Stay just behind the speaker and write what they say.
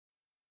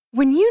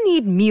When you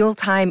need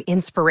mealtime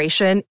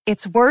inspiration,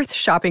 it's worth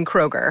shopping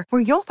Kroger,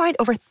 where you'll find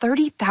over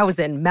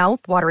 30,000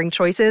 mouth-watering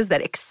choices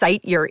that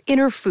excite your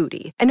inner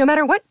foodie. And no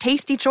matter what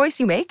tasty choice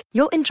you make,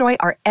 you'll enjoy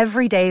our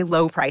everyday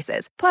low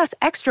prices, plus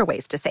extra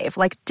ways to save,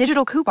 like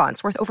digital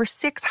coupons worth over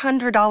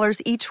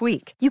 $600 each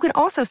week. You can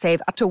also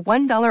save up to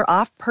 $1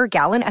 off per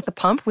gallon at the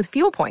pump with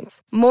fuel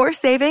points. More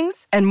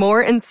savings and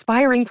more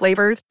inspiring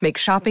flavors make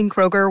shopping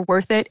Kroger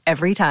worth it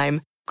every time.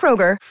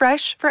 Kroger,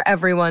 fresh for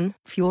everyone.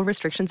 Fuel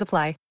restrictions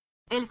apply.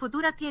 El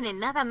futuro tiene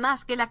nada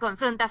más que la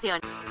confrontación.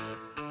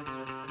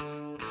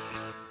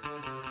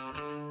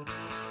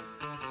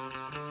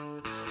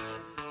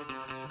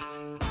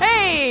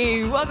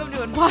 Hey, welcome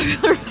to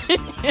Unpopular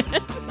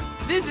Opinion.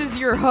 This is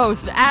your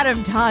host,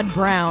 Adam Todd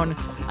Brown.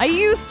 I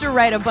used to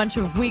write a bunch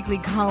of weekly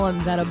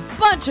columns at a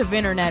bunch of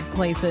internet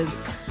places,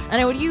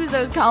 and I would use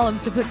those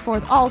columns to put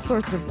forth all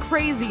sorts of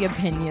crazy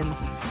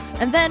opinions.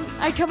 And then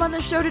I'd come on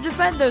the show to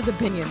defend those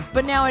opinions,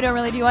 but now I don't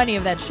really do any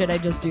of that shit, I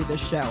just do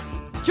this show.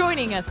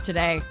 Joining us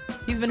today,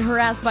 he's been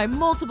harassed by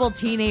multiple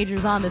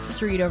teenagers on the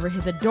street over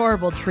his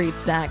adorable treat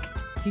sack.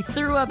 He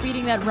threw up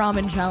eating that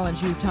ramen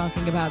challenge he was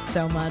talking about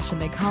so much,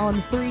 and they call him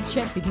 3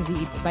 Chip because he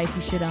eats spicy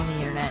shit on the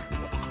internet.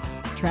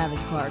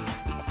 Travis Clark.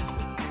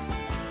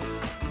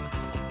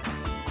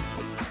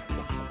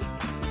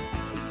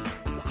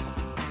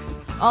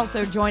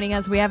 Also joining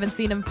us, we haven't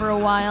seen him for a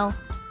while.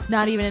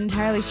 Not even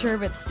entirely sure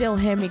if it's still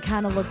him. He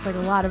kind of looks like a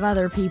lot of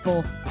other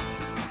people.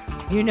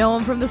 You know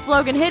him from the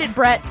slogan, "Hit it,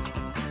 Brett."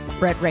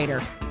 Brett Rader.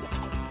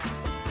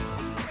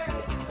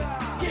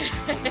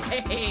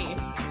 Hey.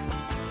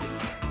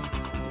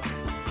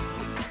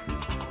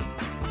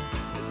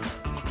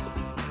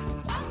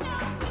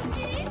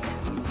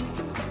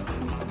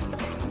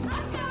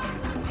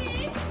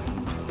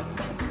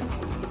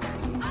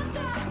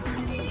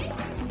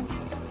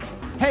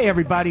 Hey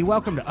everybody,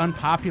 welcome to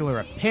Unpopular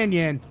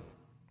Opinion.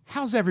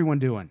 How's everyone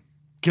doing?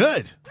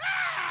 Good.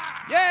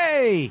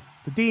 Yay!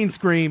 The Dean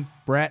Scream.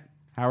 Brett,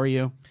 how are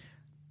you?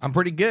 I'm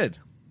pretty good.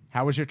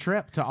 How was your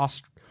trip to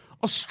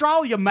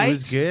Australia, mate? It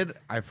was good.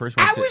 I first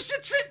went How to... was your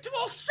trip to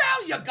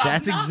Australia, Governor?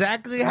 That's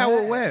exactly how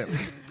it went.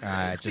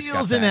 I just got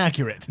Feels back.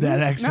 inaccurate,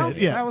 that accent.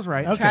 No, yeah, that was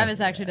right. Okay. Travis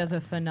actually does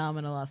a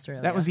phenomenal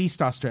Australia. That was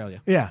East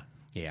Australia. Yeah.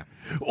 Yeah.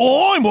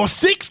 I'm a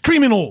sex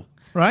criminal.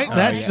 Right?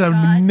 That's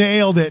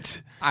nailed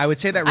it. I would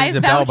say that rings I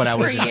a bell, vouch but I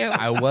was for you.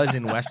 I was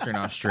in Western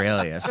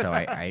Australia, so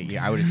I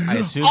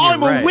assume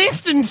I'm you're a right.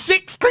 Western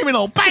sex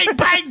criminal. Bang,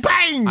 bang,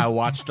 bang. I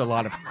watched a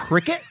lot of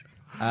cricket.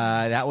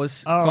 That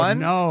was Oh, fun.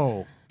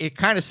 no. It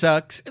kind of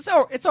sucks.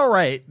 It's all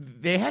right.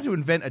 They had to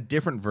invent a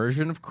different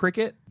version of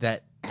cricket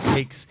that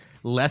takes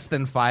less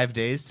than 5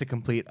 days to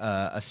complete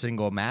a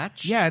single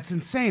match. Yeah, it's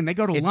insane. They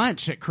go to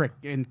lunch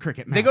in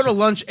cricket matches. They go to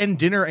lunch and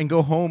dinner and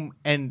go home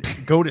and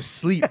go to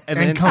sleep and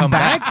then come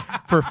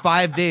back for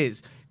 5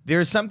 days.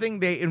 There's something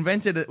they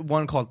invented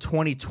one called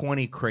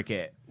 2020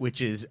 cricket, which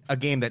is a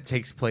game that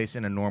takes place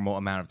in a normal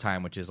amount of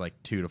time, which is like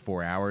 2 to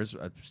 4 hours,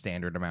 a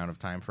standard amount of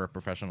time for a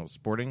professional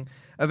sporting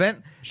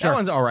event. That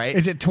one's all right.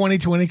 Is it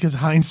 2020 because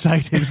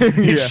hindsight is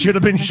it should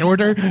have been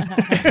shorter?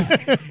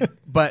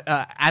 But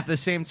at the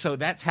same, so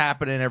that's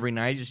happening every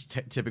night, just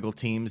typical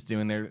teams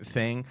doing their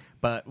thing.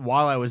 But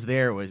while I was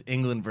there, it was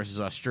England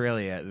versus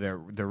Australia,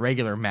 the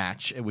regular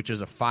match, which was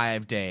a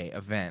 5-day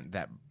event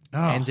that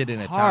ended in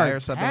a tie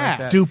or something like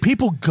that. Do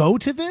people go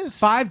to this?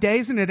 5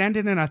 days and it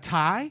ended in a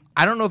tie?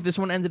 I don't know if this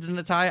one ended in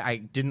a tie. I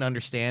didn't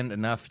understand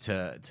enough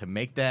to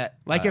make that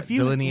Like if you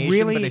delineation,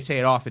 really- but they say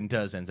it often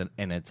does end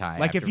in a tie.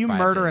 Like if after you 5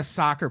 murder a days.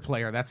 soccer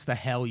player, that's the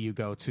hell you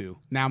go to.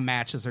 Now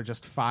matches are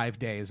just 5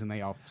 days and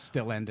they all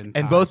still end in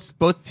ties. And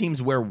both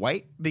teams wear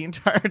white the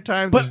entire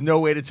time. There's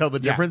no way to tell the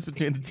difference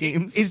between the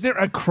teams. Is there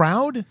a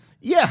crowd?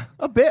 Yeah,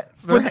 a bit.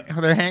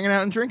 They're hanging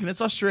out and drinking. It's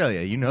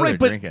Australia. You know they're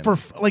but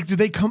drinking. do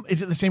they come?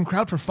 Is it the same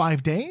crowd for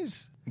 5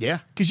 days? Yeah.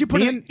 Because you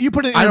put an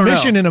I don't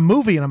intermission know. in a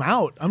movie and I'm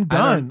out. I'm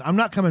done. I'm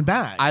not coming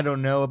back. I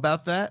don't know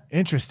about that.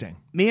 Interesting.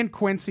 Me and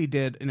Quincy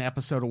did an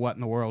episode of What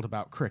in the World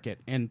about cricket,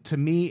 and to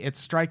me, it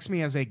strikes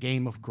me as a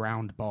game of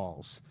ground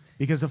balls.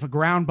 Because if a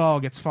ground ball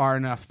gets far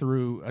enough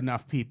through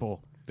enough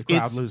people, the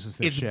crowd loses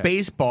their shit. It's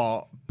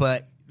baseball,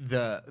 but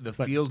the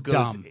field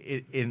goes dumb.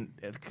 in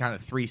kind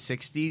of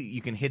 360.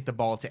 You can hit the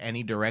ball to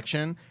any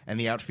direction, and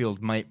the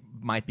outfield might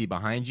be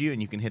behind you,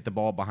 and you can hit the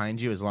ball behind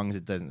you as long as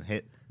it doesn't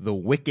hit the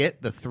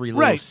wicket, the 3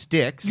 little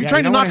sticks. You're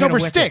trying to you don't knock wanna hit over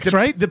a wicket. sticks,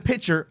 right? The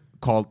pitcher,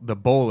 called the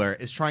bowler,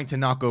 is trying to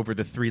knock over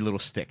the 3 little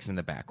sticks in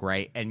the back,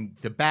 right? And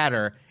the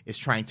batter is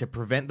trying to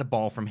prevent the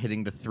ball from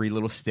hitting the 3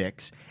 little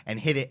sticks and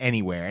hit it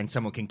anywhere, and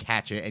someone can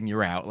catch it and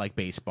you're out like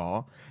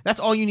baseball. That's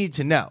all you need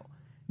to know.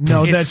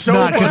 No, It's that's so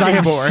not, because I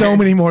have fucking boring. so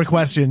many more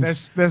questions.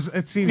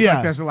 It seems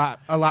like there's a lot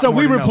So more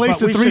we to know, replaced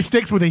but the we 3 should-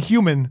 sticks with a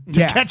human to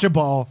Yeah. catch a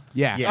ball.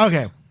 Yeah. Yes.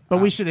 Okay. But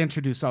we should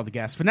introduce all the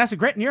guests. Vanessa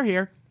Gritton, you're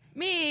here.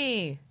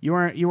 Me. You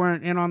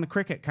weren't in on the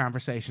cricket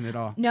conversation at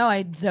all. No,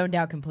 I zoned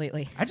out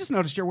completely. I just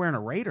noticed you're wearing a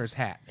Raiders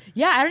hat.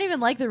 Yeah, I don't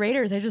even like the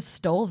Raiders. I just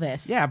stole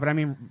this. Yeah, but I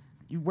mean,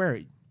 you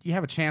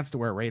have a chance to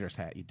wear a Raiders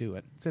hat. You do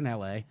it. It's in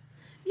L.A.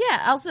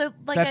 Yeah. Also,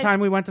 like That time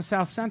we went to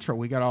South Central,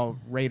 we got all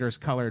Raiders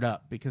colored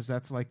up because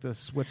that's like the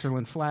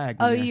Switzerland flag.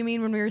 Oh, you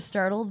mean when we were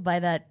startled by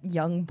that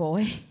young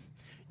boy?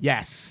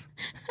 Yes.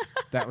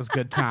 That was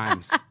good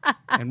times.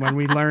 And when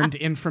we learned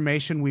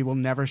information we will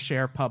never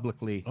share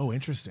publicly, Oh,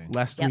 interesting.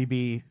 lest Yep. we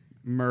be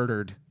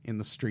murdered in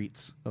the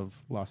streets of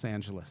Los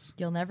Angeles.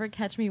 You'll never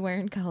catch me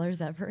wearing colors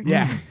ever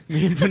again. Yeah.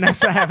 Me and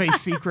Vanessa have a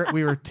secret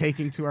we were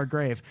taking to our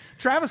grave.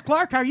 Travis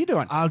Clark, how are you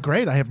doing?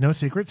 Great. I have no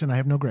secrets and I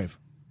have no grave.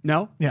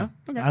 No? Yeah.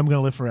 No? Okay. I'm going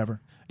to live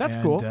forever. That's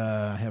And, cool.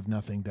 I have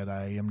nothing that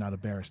I am not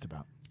embarrassed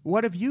about.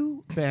 What have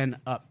you been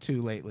up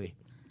to lately?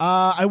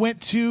 I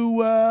went to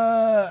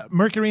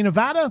Mercury,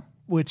 Nevada,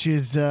 which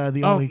is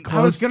the only I was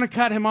closed. going to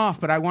cut him off,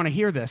 but I want to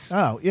hear this.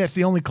 Oh, yeah, it's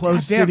the only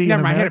closed Damn, city never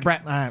in mind, hit it,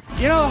 America. Brett. All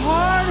right. You know, the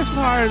hardest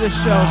part of this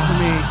show for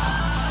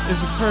me is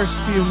the first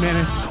few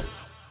minutes.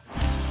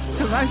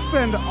 Because I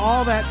spend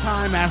all that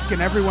time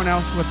asking everyone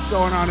else what's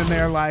going on in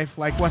their life,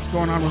 like what's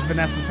going on with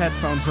Vanessa's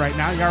headphones right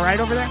now. You all right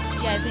over there?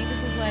 Yeah, I think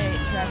this is why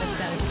Travis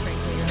sounded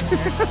crinkly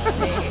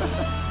earlier.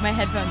 My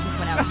headphones just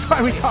went out. That's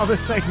why we call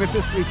this segment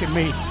This Week in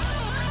Me.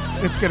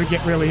 It's going to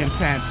get really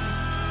intense.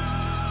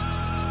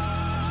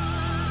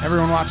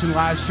 Everyone watching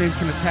live stream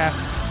can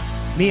attest.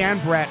 Me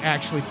and Brett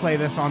actually play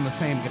this on the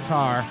same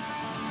guitar.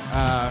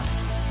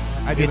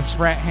 I do the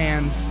fret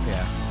hands,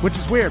 which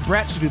is weird.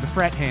 Brett should do the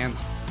fret hands.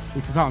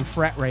 We could call him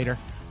Fret Raider.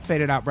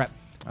 Fade it out, Brett.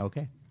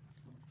 Okay.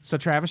 So,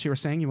 Travis, you were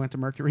saying you went to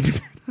Mercury,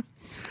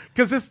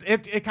 because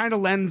it kind of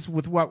lends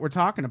with what we're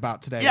talking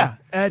about today. Yeah,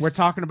 we're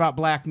talking about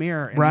Black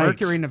Mirror, and Right.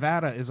 Mercury,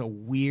 Nevada, is a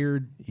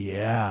weird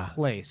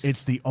place.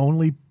 It's the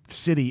only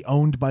city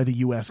owned by the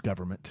U.S.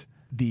 government.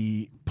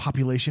 The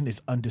population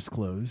is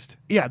undisclosed.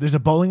 Yeah, there's a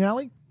bowling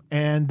alley,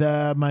 and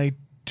my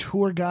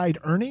tour guide,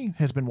 Ernie,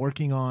 has been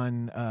working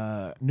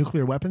on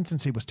nuclear weapons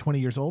since he was 20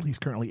 years old. He's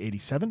currently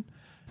 87.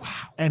 Wow.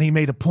 And he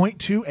made a point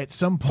to, at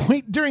some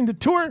point during the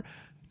tour,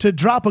 to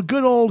drop a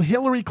good old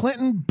Hillary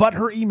Clinton but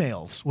her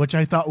emails, which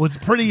I thought was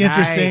pretty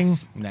interesting.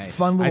 Nice.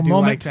 Fun I little do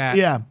moment. like that.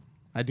 Yeah.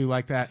 I do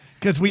like that.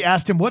 Because we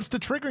asked him, what's the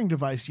triggering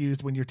device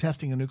used when you're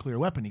testing a nuclear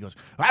weapon? He goes,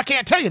 I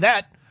can't tell you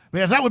that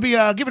because that would be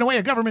giving away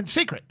a government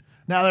secret.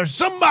 Now, there's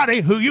somebody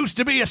who used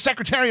to be a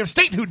Secretary of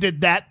State who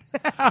did that.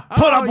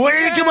 Put up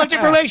way too much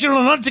information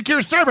on an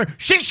unsecure server.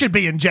 She should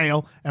be in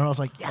jail. And I was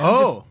like, yeah,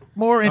 I'm just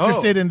more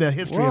interested in the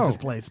history of this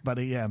place,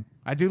 buddy. Yeah.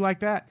 I do like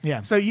that.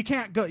 Yeah. So you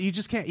can't go. You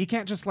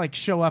can't just like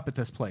show up at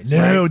this place.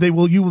 No, right?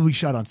 you will be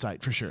shot on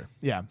site for sure.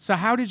 Yeah. So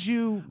how did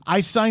you?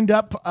 I signed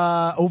up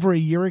over a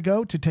year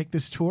ago to take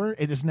this tour.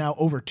 It is now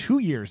over 2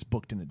 years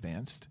booked in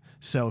advance.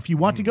 So if you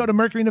want to go to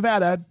Mercury,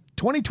 Nevada,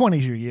 2020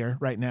 is your year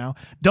right now.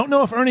 Don't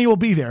know if Ernie will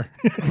be there.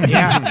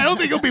 Yeah. I don't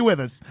think he'll be with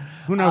us.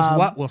 Who knows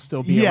what will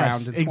still be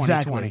around in 2020?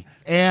 Exactly.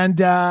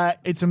 And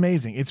it's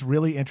amazing. It's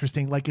really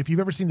interesting. Like if you've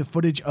ever seen the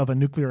footage of a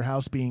nuclear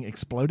house being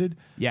exploded,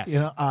 Yes. you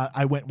know,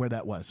 I went where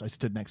that was. I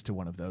stood next to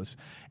one of those.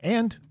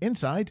 And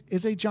inside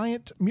is a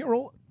giant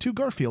mural to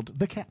Garfield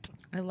the cat.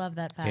 I love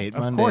that fact. Hate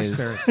Of Mondays.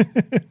 course,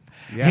 there's.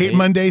 Yeah. Hate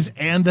Mondays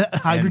and the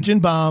hydrogen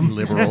bomb.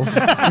 Liberals.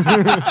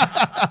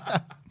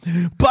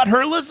 But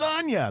her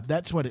lasagna.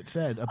 That's what it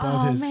said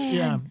about Oh, his.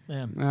 man.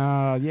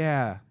 Yeah.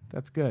 Yeah.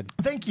 That's good.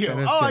 Thank you. That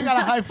is Oh, I good. got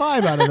a high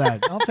five out of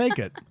that. I'll take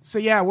it. So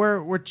yeah,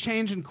 we're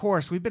changing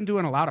course. We've been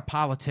doing a lot of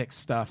politics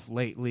stuff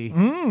lately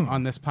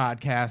on this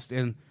podcast,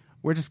 and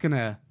we're just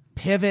gonna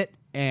pivot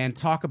and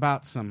talk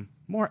about some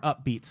more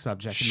upbeat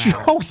subject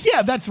matter. Oh,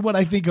 yeah. That's what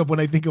I think of when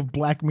I think of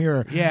Black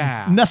Mirror.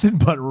 Yeah. Nothing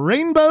but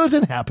rainbows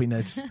and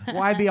happiness.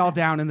 Why be all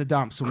down in the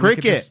dumps when we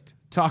Cricket. could just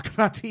talk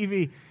about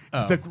TV?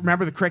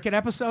 Remember the cricket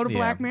episode of Yeah.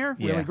 Black Mirror?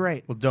 Yeah. Really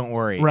great. Well, don't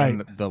worry. Right.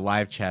 In the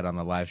live chat on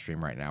the live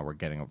stream right now, we're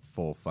getting a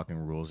full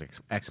fucking rules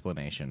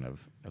explanation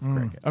of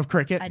cricket. Of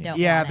cricket, I don't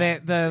yeah.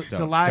 want The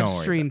Don't live worry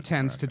stream about it.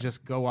 tends to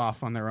just go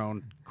off on their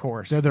own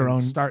course. They're their and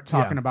own- start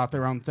talking yeah. about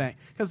their own thing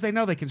because they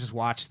know they can just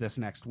watch this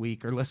next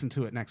week or listen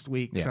to it next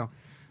week. Yeah. So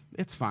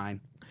it's fine.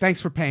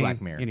 Thanks for paying.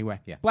 Black Mirror. Anyway,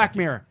 Yeah, Black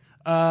Mirror.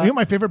 You know what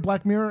my favorite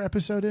Black Mirror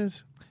episode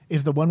is?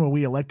 Is the one where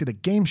we elected a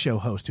game show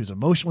host who's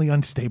emotionally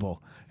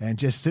unstable and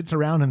just sits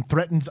around and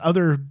threatens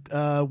other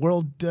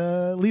world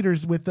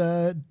leaders with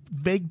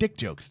vague dick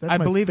jokes. That's I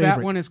my believe favorite.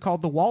 that one is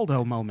called the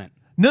Waldo moment.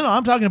 No,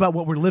 I'm talking about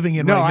what we're living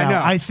in No, right I now.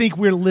 know. I think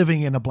we're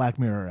living in a Black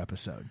Mirror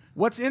episode.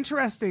 What's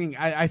interesting,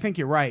 I think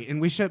you're right,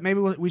 and we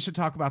should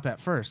talk about that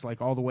first,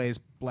 like all the ways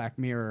Black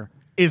Mirror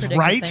Is Predict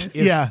right? things.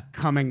 is Yeah.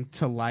 coming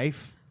to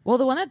life. Well,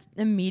 the one that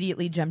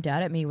immediately jumped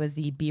out at me was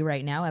the Be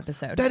Right Now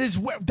episode. That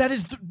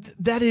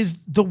is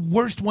the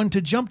worst one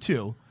to jump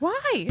to.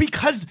 Why?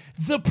 Because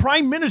the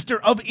Prime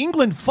Minister of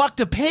England fucked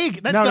a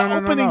pig. That's No, the no,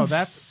 opening. no.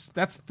 That's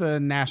the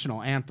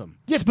national anthem.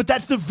 Yes, but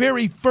that's the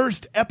very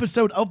first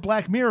episode of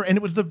Black Mirror, and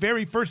it was the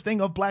very first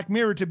thing of Black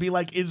Mirror to be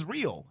like is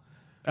real.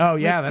 Oh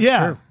yeah, that's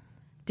yeah. true.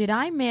 Did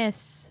I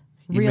miss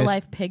You real missed-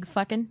 life pig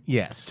fucking?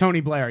 Yes.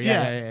 Tony Blair.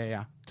 Yeah.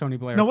 Yeah. Tony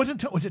Blair. No, was it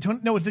Tony?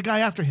 No, it was the guy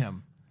after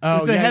him. It Oh,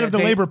 was the yeah, head yeah, of the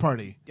Dave- Labour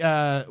Party.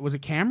 Was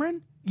it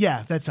Cameron?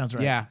 Yeah, that sounds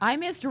right. Yeah. I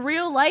missed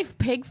real life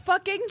pig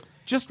fucking?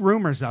 Just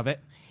rumors of it.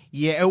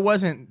 Yeah, it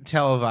wasn't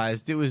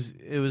televised. It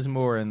was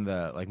more in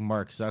the like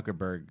Mark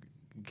Zuckerberg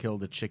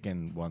killed a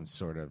chicken once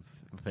sort of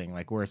thing,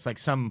 like where it's like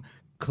some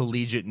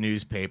collegiate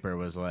newspaper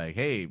was like,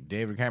 "Hey,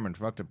 David Cameron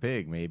fucked a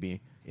pig,"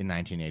 maybe in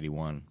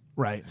 1981.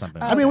 Right.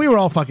 Something. I mean, we were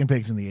all fucking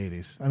pigs in the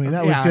 80s. I mean,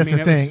 that was Yeah, I just mean,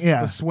 a it was thing.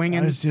 Yeah. the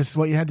swinging- It was just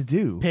what you had to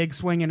do. Pig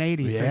swinging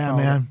 80s. they Yeah, called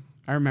man.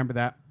 it. I remember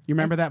that. You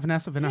remember that,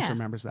 Vanessa? Vanessa Yeah.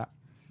 remembers that.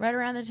 Right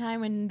around the time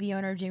when the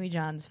owner of Jimmy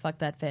John's fucked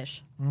that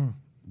fish.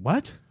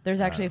 What? There's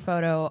actually a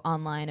photo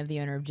online of the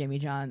owner of Jimmy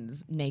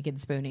John's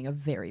naked spooning a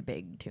very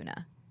big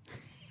tuna.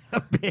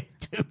 Big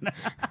tuna.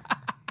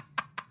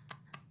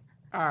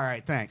 All right,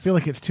 I thanks. feel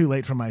like it's too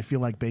late for my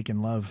Feel Like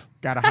Bacon Love.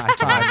 Got a high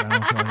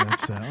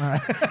five. All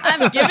right.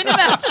 I'm giving him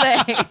out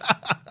today.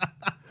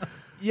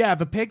 Yeah,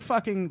 the pig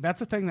fucking,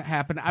 that's a thing that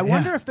happened. I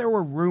wonder if there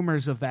were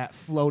rumors of that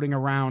floating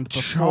around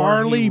before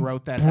Charlie he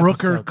wrote that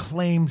Brooker episode.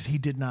 claims he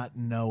did not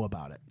know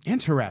about it.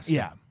 Interesting.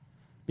 Yeah.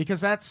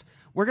 Because that's,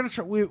 we're going to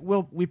try,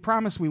 we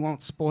promise we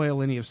won't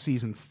spoil any of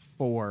season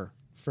 4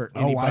 for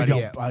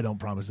anybody. I don't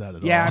promise that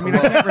at Yeah, all. I mean, I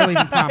can't really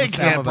even promise can't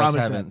Some that. of us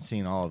promise haven't that.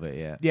 seen all of it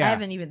yet. Yeah. I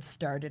haven't even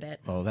started it.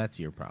 Oh, that's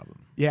your problem.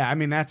 Yeah, I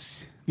mean,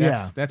 that's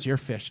Yeah. that's your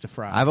fish to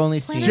fry. I've only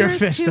seen. your Planet Earth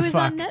fish 2 to is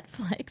fuck. on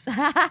Netflix.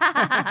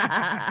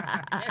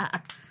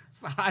 It's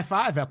the high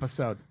five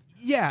episode.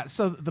 Yeah,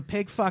 so the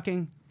pig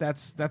fucking,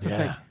 that's a Yeah.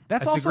 thing.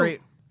 That's It's also a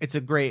great. It's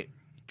a great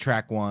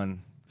track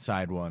one,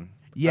 side one.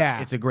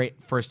 Yeah. It's a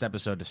great first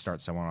episode to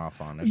start someone off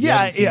on. If Yeah, you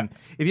haven't seen, yeah.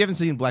 If you haven't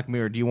seen Black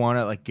Mirror, do you want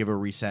to like give a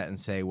reset and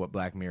say what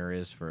Black Mirror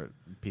is for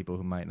people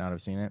who might not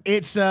have seen it?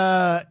 It's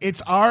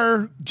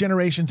our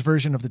generation's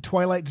version of the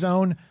Twilight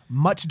Zone,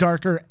 much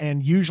darker,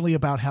 and usually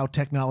about how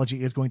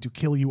technology is going to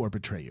kill you or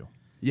betray you.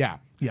 Yeah.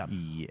 Yeah.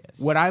 Yes.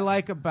 What I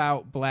like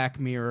about Black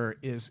Mirror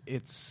is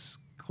it's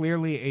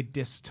clearly a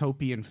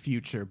dystopian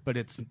future, but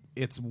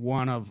it's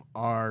one of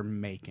our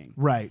making.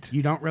 Right.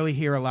 You don't really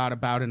hear a lot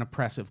about an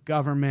oppressive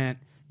government.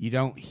 You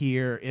don't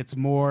hear. It's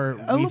more.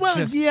 We've well,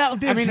 just, yeah, I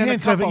there's mean, in a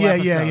hints of it. couple Yeah,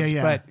 episodes,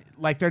 yeah. but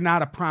like they're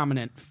not a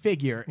prominent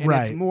figure, and it's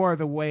Right. more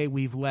the way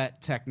we've let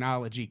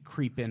technology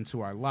creep into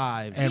our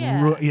lives. And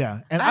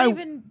and I don't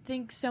even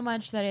think so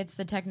much that it's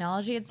the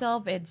technology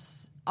itself.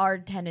 It's our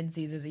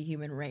tendencies as a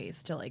human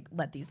race to like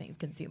let these things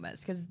consume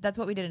us, because that's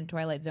what we did in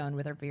Twilight Zone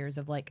with our fears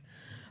of like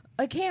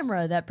a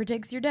camera that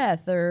predicts your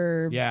death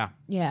or yeah.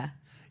 yeah.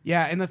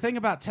 And the thing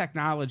about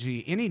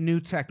technology, any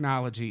new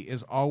technology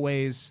is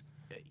always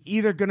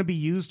either going to be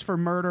used for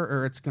murder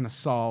or it's going to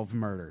solve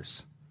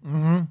murders.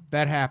 Mm-hmm.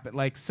 That happened.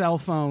 Like cell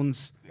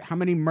phones, how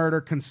many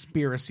murder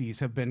conspiracies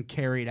have been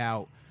carried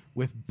out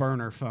with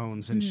burner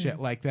phones and shit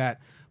like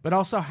that? But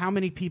also how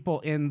many people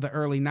in the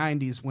early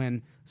 90s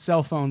when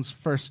cell phones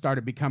first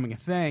started becoming a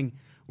thing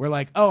were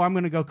like, oh, I'm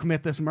going to go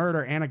commit this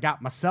murder and I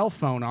got my cell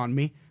phone on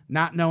me,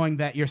 not knowing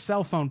that your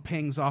cell phone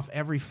pings off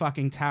every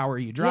fucking tower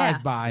you drive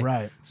Yeah. by.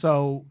 Right.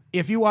 So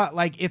if you want,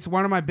 like, it's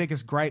one of my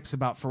biggest gripes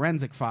about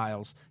Forensic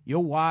Files.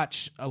 You'll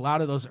watch a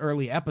lot of those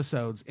early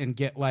episodes and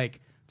get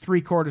like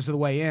 3/4 of the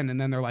way in,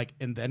 and then they're like,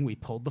 and then we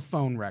pulled the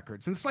phone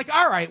records, and it's like,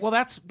 all right, well,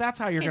 that's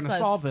how you're Case going to closed.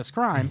 solve this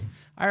crime.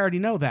 I already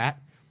know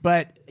that,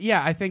 but yeah,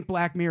 I think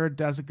Black Mirror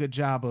does a good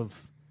job of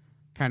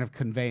kind of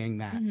conveying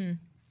that, and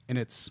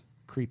it's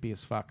creepy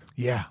as fuck.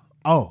 Yeah.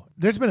 Oh,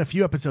 there's been a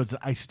few episodes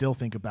that I still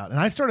think about. And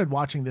I started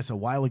watching this a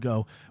while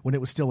ago when it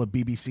was still a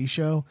BBC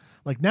show.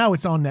 Like now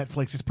it's on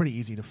Netflix. It's pretty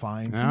easy to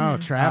find. Oh,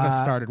 Travis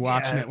started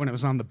watching it when it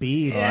was on the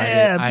Beat.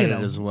 I you did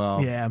know. as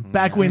well. Yeah,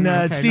 back when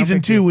Okay, no season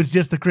big 2 deal. was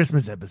just the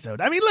Christmas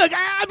episode. I mean, look,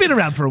 I've been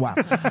around for a while.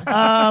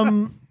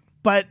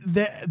 But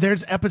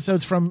there's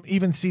episodes from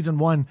even season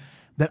 1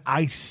 that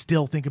I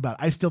still think about.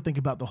 I still think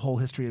about the whole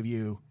history of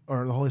you,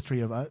 or the whole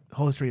history of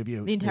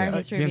you. The entire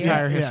history The of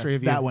entire you. history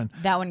of you. That one.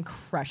 That one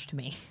crushed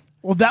me.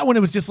 Well, that one, it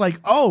was just like,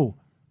 oh,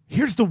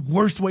 here's the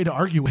worst way to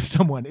argue with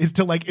someone is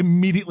to like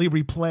immediately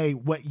replay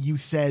what you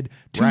said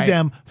to Right.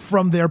 them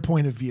from their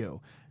point of view.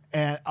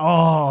 And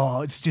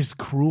it's just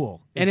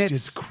cruel. And It's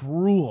it's- just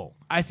cruel.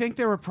 I think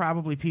there were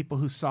probably people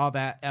who saw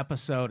that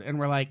episode and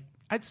were like,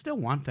 I'd still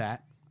want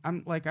that.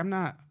 I'm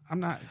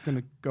not going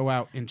to go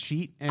out and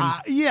cheat. And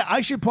Yeah,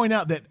 I should point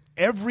out that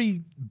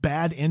every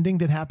bad ending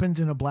that happens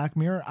in a Black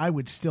Mirror, I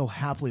would still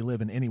happily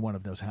live in any one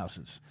of those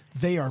houses.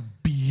 They are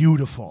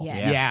beautiful.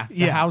 Yes. yeah, the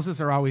Yeah. houses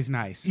are always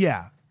nice.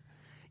 Yeah.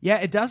 Yeah,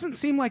 it doesn't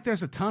seem like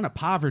there's a ton of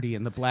poverty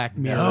in the Black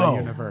Mirror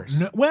universe.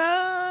 No,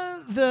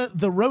 well,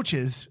 the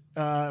roaches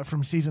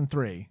from season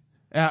 3.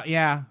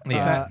 Yeah.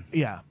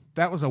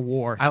 That was a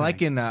war. I thing.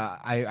 like in.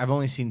 I've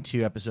only seen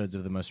 2 episodes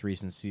of the most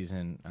recent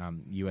season,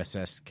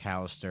 USS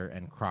Callister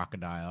and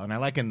Crocodile, and I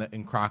like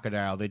in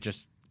Crocodile they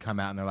just come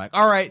out and they're like,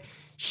 all right,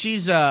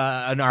 she's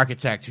an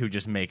architect who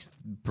just makes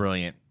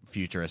brilliant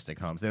futuristic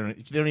homes. They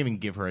don't even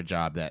give her a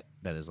job that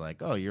is like,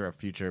 oh, you're a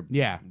future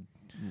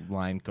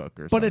line cook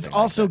or something. But it's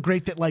also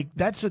great that like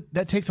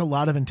that takes a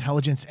lot of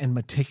intelligence and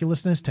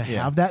meticulousness to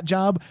have that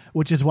job,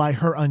 which is why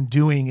her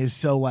undoing is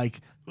so like,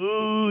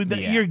 ooh,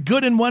 you're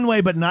good in one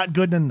way but not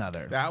good in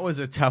another. That was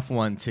a tough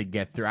one to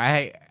get through.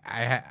 I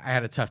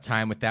had a tough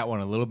time with that one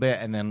a little bit,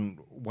 and then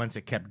once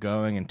it kept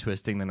going and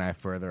twisting the knife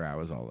further, I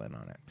was all in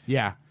on it.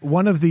 Yeah.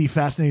 One of the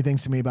fascinating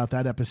things to me about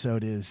that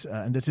episode is,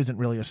 and this isn't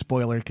really a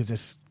spoiler because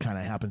this kind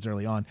of happens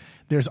early on,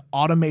 there's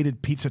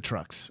automated pizza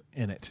trucks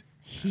in it.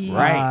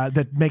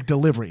 that make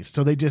deliveries.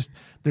 So they're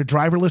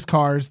driverless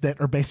cars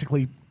that are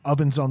basically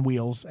ovens on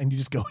wheels, and you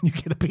just go and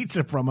you get a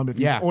pizza from them if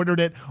you ordered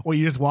it, or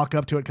you just walk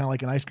up to it kind of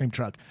like an ice cream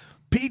truck.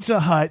 Pizza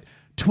Hut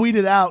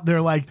tweeted out,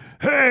 they're like,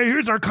 hey,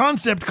 here's our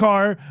concept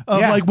car of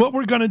like what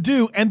we're gonna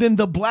do, and then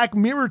the Black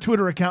Mirror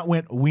Twitter account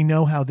went, we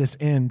know how this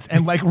ends,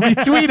 and like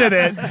retweeted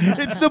it.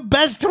 It's the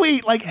best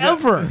tweet like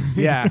ever.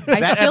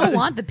 I still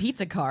want the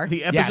pizza car.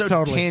 The episode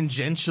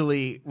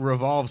tangentially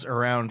revolves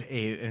around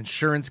an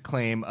insurance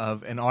claim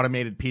of an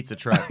automated pizza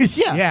truck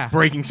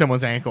breaking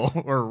someone's ankle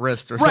or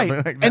wrist or something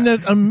like that. And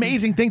the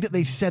amazing thing that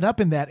they set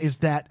up in that is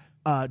that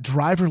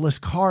driverless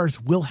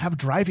cars will have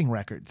driving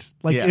records.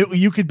 Like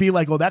you could be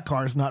like, oh, that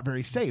car is not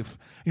very safe.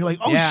 And you're like,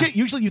 oh shit.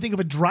 Usually you think of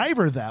a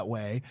driver that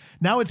way.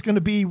 Now it's going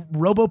to be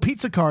robo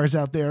pizza cars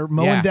out there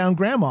mowing down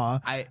grandma.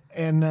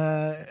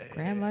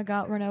 Grandma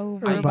got run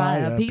over by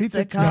a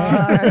pizza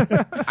car.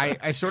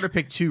 I sort of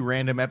picked 2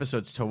 random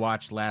episodes to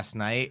watch last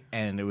night,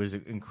 and it was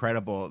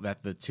incredible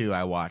that the 2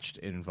 I watched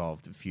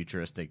involved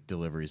futuristic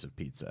deliveries of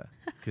pizza.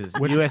 Because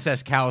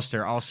USS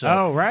Callister also.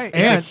 Oh, right.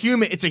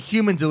 It's a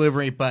human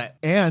delivery, but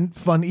and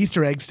fun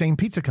Easter egg, same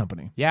pizza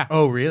company. Yeah.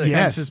 Oh, really?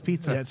 Yes. Fence's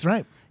Pizza. That's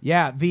right.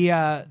 Yeah.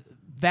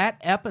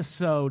 That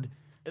episode,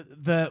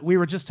 we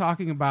were just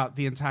talking about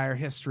the entire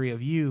history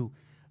of you.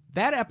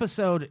 That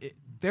episode,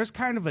 there's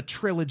kind of a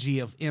trilogy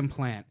of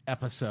implant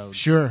episodes.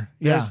 Sure.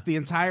 There's the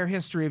entire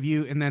history of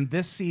you, and then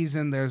this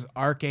season there's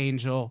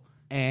Archangel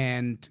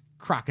and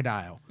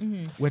Crocodile,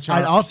 which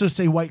I'd also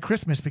say White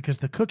Christmas because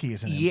the cookie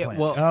is an implant.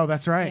 Well, oh,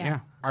 that's right.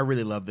 Yeah. I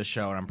really love the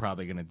show, and I'm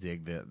probably going to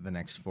dig the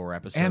next 4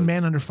 episodes. And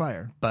Man Under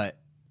Fire. But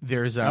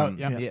there's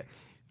I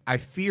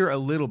fear a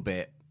little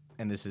bit,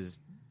 and this is,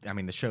 I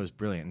mean, the show is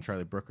brilliant, and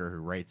Charlie Brooker, who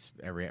writes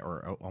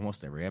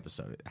almost every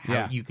episode,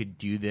 how you could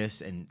do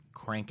this and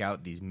crank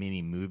out these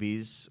mini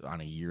movies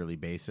on a yearly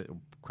basis,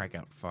 crank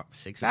out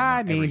 6 of them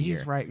every year.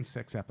 He's writing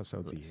 6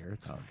 episodes a year.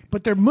 It's okay.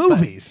 But they're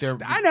movies.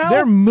 I know.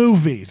 They're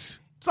movies.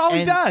 That's all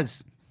he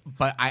does.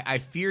 But I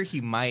fear he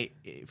might,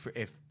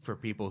 for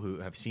people who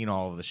have seen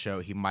all of the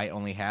show, he might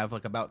only have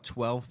like about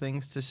 12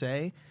 things to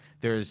say.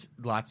 There's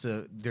lots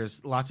of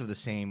the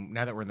same.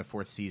 Now that we're in the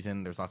 4th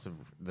season, there's lots of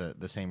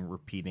the same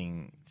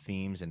repeating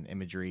themes and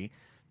imagery.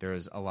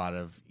 There's a lot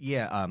of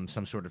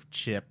some sort of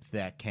chip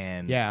that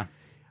can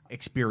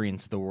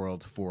experience the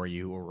world for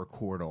you or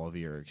record all of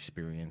your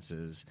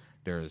experiences.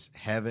 There's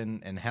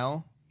heaven and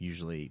hell.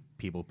 Usually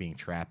people being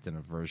trapped in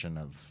a version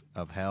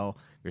of hell.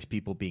 There's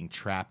people being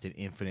trapped in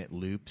infinite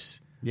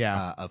loops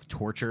of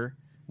torture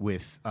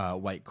with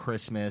White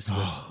Christmas,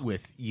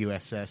 with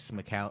USS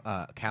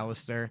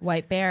Callister.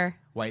 White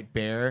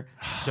Bear.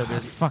 So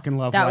there's fucking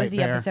love that White was the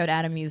Bear. episode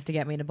Adam used to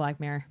get me to Black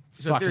Mirror.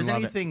 So if there's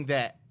anything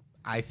that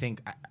I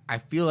think, I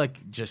feel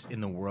like just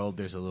in the world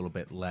there's a little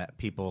bit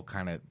people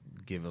kind of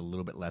give a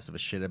little bit less of a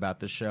shit about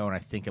the show, and I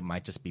think it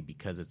might just be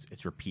because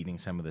it's repeating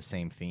some of the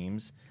same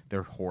themes.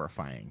 They're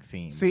horrifying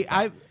themes. See,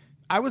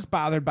 I was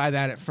bothered by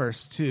that at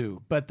first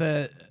too, but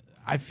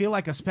I feel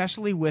like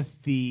especially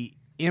with the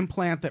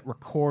implant that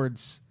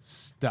records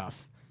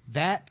stuff,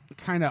 that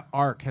kind of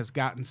arc has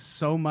gotten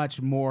so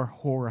much more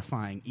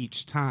horrifying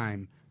each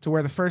time, to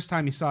where the first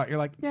time you saw it, you're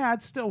like, yeah,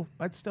 I'd still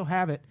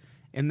have it.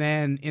 And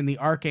then in the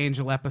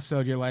Archangel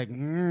episode, you're like,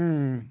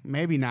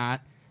 maybe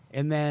not.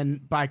 And then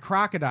by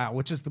Crocodile,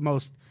 which is the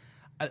most...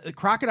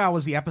 Crocodile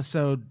was the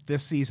episode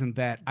this season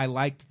that I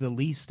liked the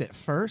least at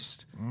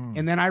first.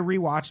 And then I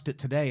rewatched it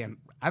today, and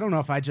I don't know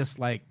if I just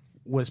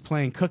was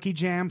playing Cookie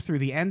Jam through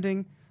the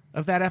ending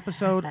of that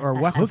episode or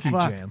what the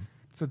fuck. Jam.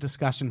 It's a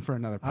discussion for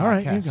another podcast, All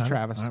right, you got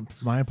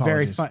Travis. My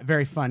apologies.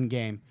 Very fun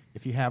game.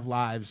 If you have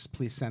lives,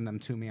 please send them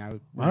to me. I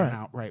ran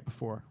out right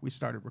before we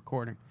started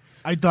recording.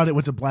 I thought it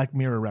was a Black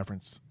Mirror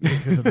reference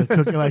because of the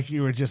cookie, like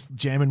you were just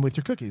jamming with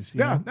your cookies.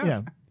 You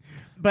know?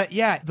 But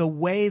the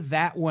way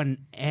that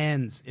one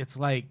ends, it's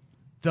like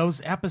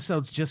those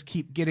episodes just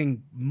keep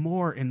getting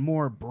more and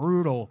more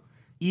brutal,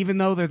 even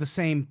though they're the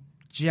same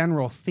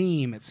general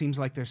theme. It seems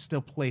like there's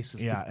still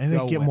places to and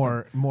go they get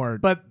with more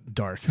but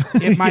dark.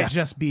 It might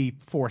just be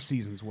 4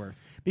 seasons worth,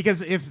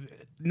 because if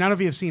none of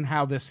you have seen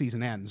how this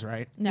season ends,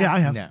 right? No. Yeah, I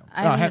have. No.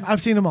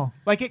 I've seen them all.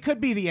 Like, it could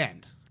be the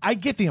end. I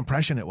get the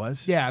impression it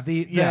was. Yeah,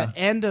 the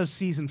end of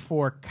season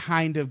 4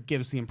 kind of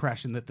gives the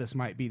impression that this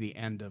might be the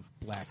end of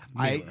Black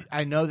Mirror.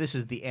 I know this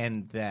is the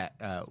end that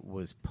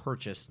was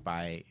purchased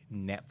by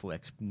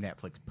Netflix.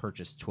 Netflix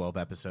purchased 12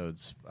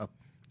 episodes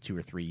 2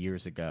 or 3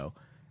 years ago.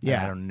 Yeah.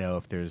 And I don't know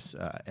if there's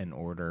an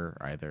order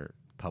either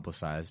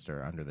publicized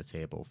or under the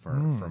table for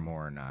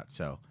more or not.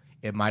 So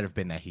it might have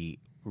been that he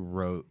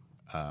wrote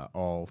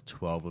all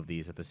 12 of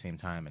these at the same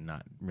time and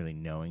not really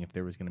knowing if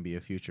there was going to be a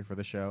future for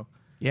the show.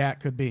 Yeah, it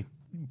could be.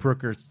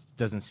 Brooker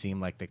doesn't seem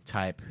like the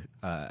type.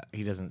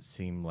 He doesn't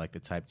seem like the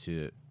type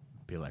to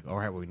be like, all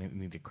right, well, we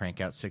need to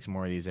crank out 6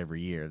 more of these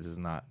every year. This is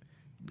not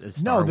a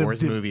Star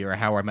Wars movie or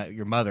How I Met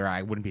Your Mother.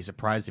 I wouldn't be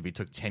surprised if he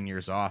took 10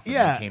 years off and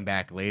then came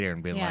back later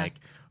and been like,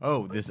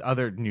 oh, this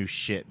other new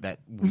shit that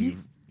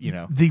we've,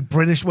 The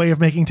British way of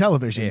making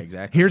television. Yeah,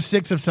 exactly. Here's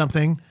 6 of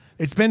something.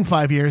 It's been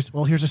 5 years.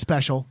 Well, here's a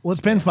special. Well,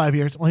 it's been 5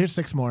 years. Well, here's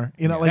 6 more.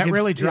 You know, like that it's-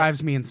 really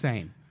drives me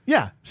insane.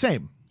 Yeah,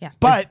 same. Yeah.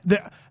 But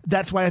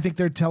that's why I think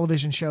their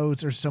television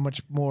shows are so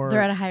much more.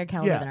 They're at a higher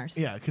caliber yeah, than ours.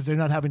 Yeah, because they're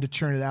not having to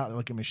churn it out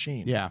like a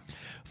machine. Yeah.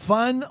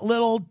 Fun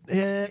little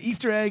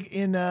Easter egg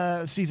in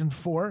season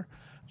 4.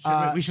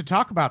 We should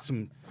talk about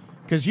some,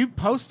 because you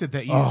posted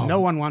that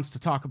no one wants to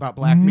talk about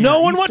Black Mirror.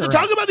 No one wants to Easter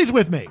talk eggs. about these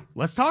with me.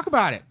 Let's talk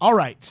about it. All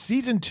right,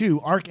 season 2,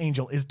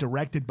 Archangel, is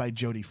directed by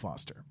Jodie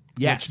Foster.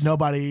 Yes. Which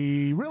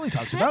nobody really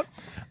talks about.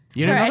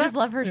 You Sorry, didn't I know just that?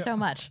 love her so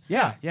much.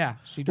 Yeah, yeah.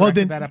 She Well, directed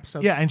then that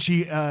episode. Yeah, and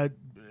she.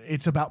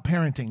 It's about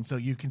parenting, so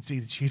you can see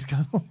that she's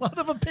got a lot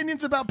of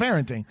opinions about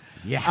parenting.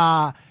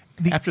 Yeah.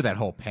 After that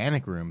whole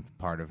panic room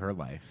part of her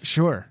life.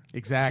 Sure.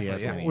 Exactly. She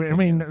has yeah. many- I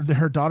mean,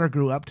 her daughter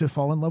grew up to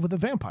fall in love with a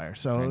vampire,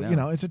 so know. you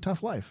know it's a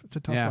tough life. It's a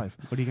tough Yeah. life.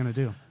 What are you going to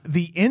do?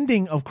 The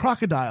ending of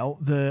Crocodile,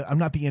 I'm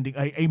not the ending,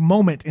 a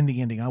moment in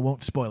the ending. I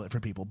won't spoil it for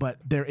people, but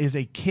there is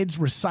a kids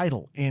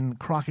recital in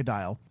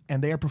Crocodile,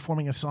 and they are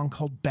performing a song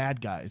called "Bad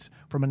Guys"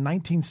 from a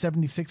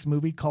 1976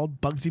 movie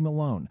called Bugsy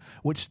Malone,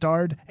 which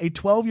starred a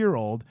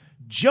 12-year-old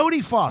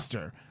Jodie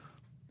Foster.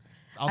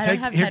 I don't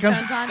have here comes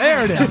headphones on.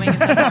 there it so is.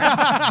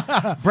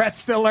 I'm so Brett's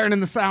still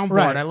learning the soundboard.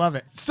 Right. I love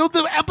it. So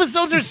the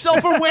episodes are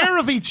self-aware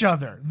of each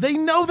other. They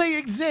know they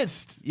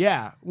exist.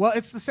 Yeah. Well,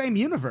 it's the same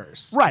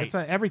universe. Right. It's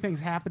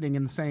everything's happening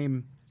in the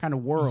same kind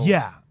of world.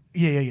 Yeah.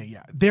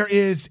 There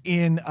is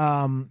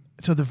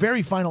so the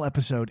very final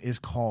episode is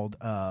called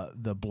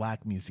the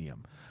Black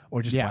Museum,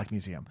 or just Yeah. Black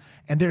Museum.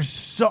 And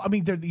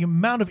the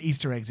amount of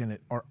Easter eggs in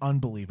it are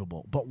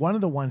unbelievable. But one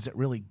of the ones that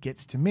really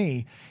gets to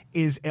me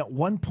is at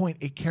one point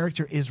a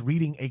character is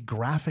reading a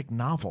graphic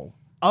novel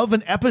of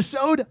an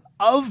episode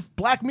of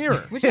Black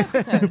Mirror. Which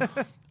episode?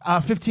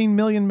 15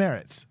 Million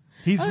Merits.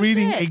 He's Oh,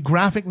 reading shit. a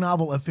graphic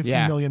novel of 15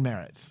 Yeah. Million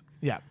Merits.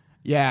 Yeah.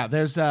 Yeah.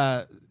 There's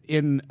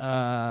in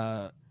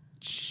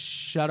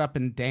Shut Up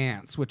and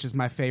Dance, which is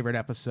my favorite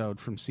episode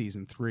from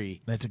season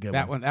 3. That's a good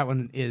That one. That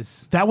one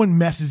is That one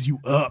messes you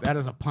up. that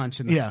is a punch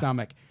in the Yeah.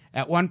 stomach.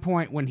 At one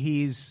point when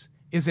is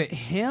it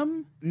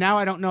him? Now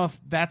I don't know if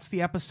that's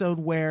the episode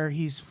where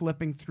he's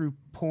flipping through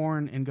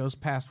porn and goes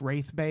past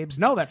Wraith Babes.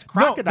 No, that's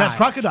Crocodile. No, that's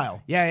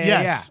Crocodile. Yeah.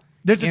 Yes.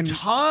 There's In- a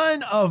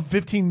ton of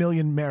 15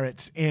 Million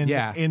Merits in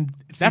that's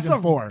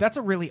season 4. That's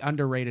a really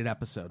underrated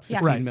episode. Yeah.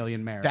 15 Right.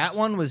 million merits. That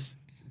one was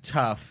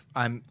tough.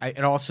 And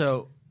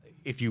also,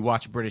 if you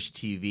watch British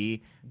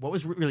TV, what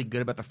was really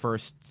good about the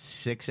first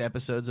 6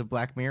 episodes of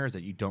Black Mirror is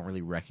that you don't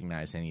really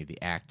recognize any of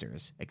the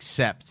actors,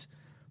 except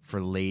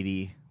for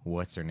Lady,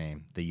 what's her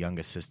name? The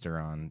youngest sister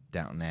on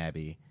Downton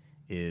Abbey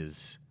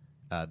is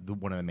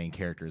one of the main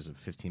characters of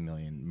 15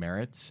 Million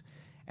Merits.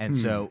 And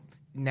so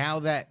now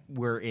that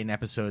we're in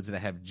episodes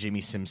that have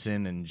Jimmy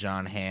Simpson and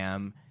John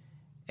Hamm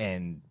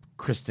and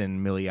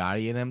Kristen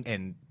Milioti in them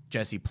and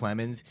Jesse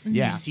Plemons,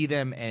 Yeah. you see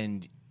them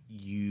and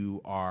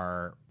you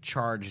are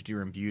charged,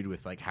 you're imbued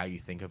with like how you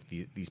think of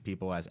these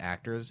people as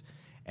actors,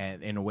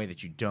 and in a way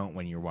that you don't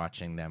when you're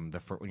watching them.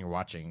 When you're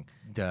watching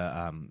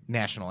the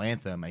national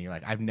anthem, and you're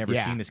like, I've never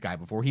Yeah. seen this guy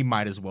before. He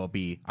might as well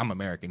be. I'm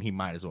American. He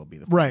might as well be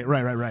the right. Well,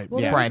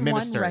 Yeah. there Prime was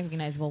Minister. one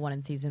recognizable one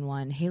in season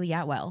 1, Haley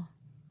Atwell.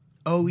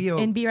 Oh yeah.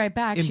 In Be Right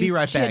Back. In she Be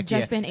Right she Back, had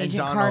just been And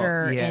Agent Donald-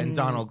 Carter. Yeah, in, and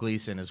Donald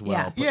Gleason as well.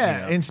 Yeah. but, Yeah,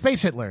 you know. and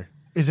Space Hitler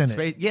is in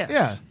Space, it.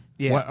 yes.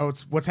 Yeah. Yeah.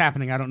 What's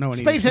happening? I don't know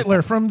any. Space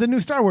Hitler from the new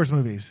Star Wars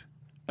movies.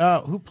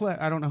 Who play?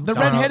 I don't know. Who The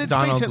Donald- redheaded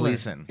Donald Space Hitler.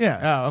 Gleason.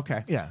 Yeah. Oh,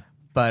 okay. Yeah.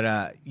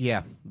 But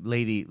yeah,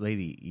 Lady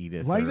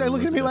Edith. Why are you or guys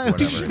looking at me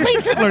Elizabeth, like whatever.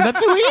 Space Hitler?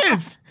 That's who he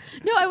is.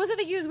 No, I wasn't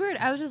thinking it was weird.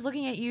 I was just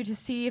looking at you to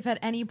see if at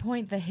any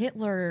point the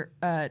Hitler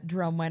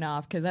drum went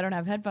off because I don't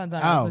have headphones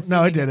on. I Oh, was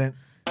no, it assuming- didn't.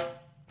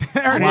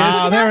 There it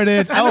Wow, is. there it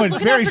is. I Oh, was it's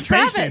looking very out for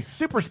spacey. Travis.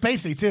 Super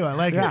spacey, too. I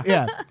like Yeah. it.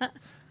 Yeah.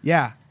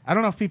 Yeah, I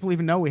don't know if people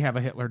even know we have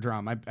a Hitler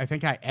drum. I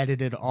think I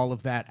edited all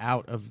of that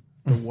out of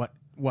the What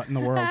in the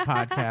World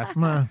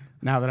podcast.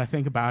 Now that I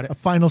think about it. A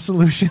final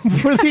solution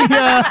for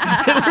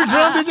the Hitler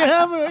drum. Did you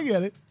have it? I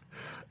get it.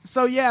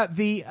 So yeah,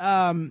 the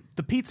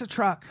pizza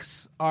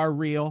trucks are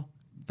real.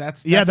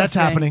 That's Yeah, a that's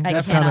thing. happening. I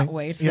That's cannot coming.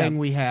 wait. Yeah. Thing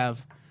we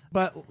have.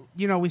 But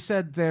we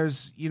said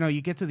there's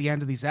you get to the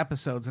end of these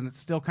episodes and it's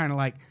still kind of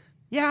like,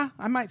 yeah,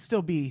 I might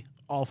still be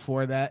all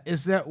for that.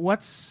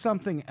 What's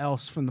something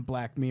else from the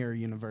Black Mirror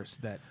universe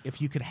that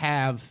if you could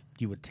have,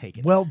 you would take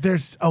it? Well,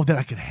 that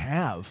I could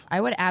have. I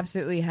would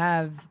absolutely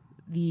have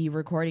the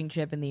recording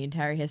chip in the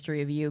entire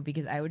history of you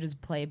because I would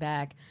just play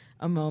back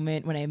a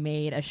moment when I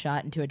made a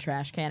shot into a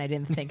trash can I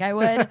didn't think I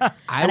would, and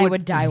I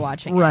would die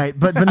watching it. Right,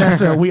 but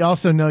Vanessa, we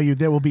also know you.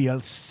 There will be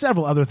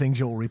several other things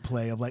you'll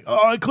replay of like,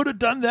 oh, I could have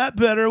done that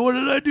better. What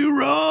did I do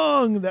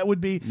wrong? That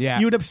would be, Yeah.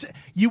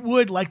 You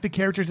would like the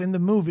characters in the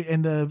movie,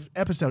 in the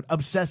episode,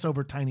 obsess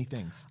over tiny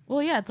things.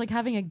 Well, yeah, it's like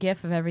having a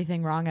GIF of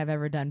everything wrong I've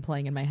ever done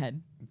playing in my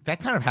head. That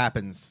kind of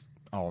happens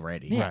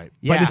already. Yeah. Right,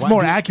 Yeah. but it's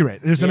more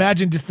accurate. Just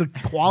imagine just the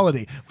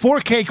quality,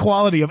 4K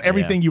quality of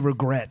everything you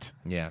regret.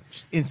 Yeah.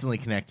 Just instantly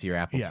connect to your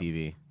Apple Yeah.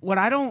 TV. What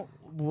I don't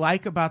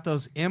like about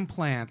those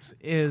implants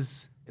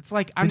is it's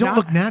like They I'm don't not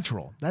look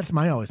natural. That's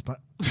my always.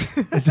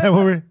 Is that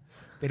what we're?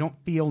 They don't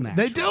feel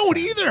natural. They don't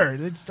Travis. either.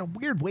 It's a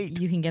weird weight.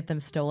 You can get them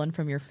stolen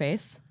from your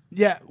face.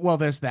 Yeah, well,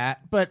 there's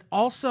that. But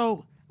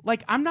also,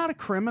 like, I'm not a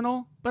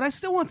criminal, but I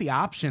still want the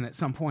option at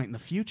some point in the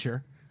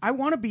future. I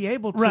want to be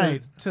able to.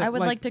 Right. I would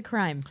like to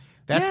crime.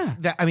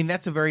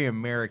 That's a very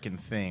American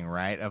thing,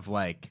 right? Of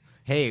like,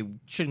 hey,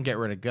 shouldn't get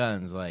rid of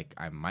guns. Like,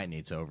 I might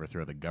need to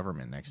overthrow the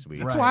government next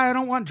week. That's why I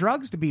don't want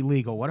drugs to be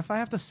legal. What if I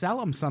have to sell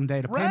them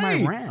someday to pay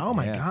my rent? Oh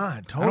my Yeah. God!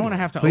 I Totally. don't want to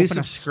have to Please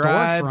open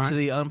subscribe a storefront. to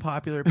the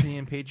Unpopular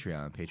Opinion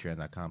Patreon,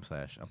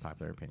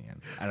 patreon.com/unpopular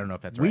opinion. I don't know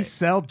if that's We right.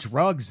 sell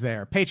drugs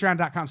there.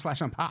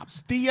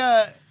 Patreon.com/unpops.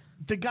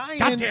 The guy.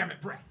 God damn it,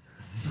 Brett.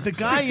 The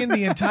guy in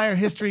the entire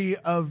history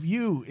of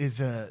you is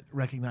a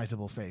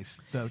recognizable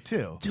face, though,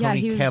 too. Yeah,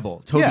 he was-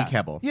 Toby Yeah,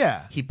 Kebbell.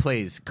 yeah. He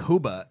plays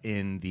Koba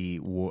in the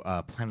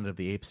Planet of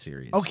the Apes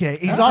series. Okay,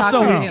 he's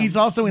Talking to he's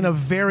also in a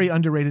very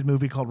underrated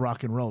movie called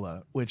Rock and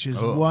Rolla, which is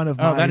one of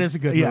Oh, my. that is a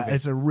good yeah, movie.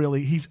 it's a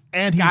really he's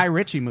a Guy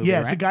Ritchie movie, Yeah,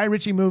 it's a right? Guy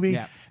Ritchie movie,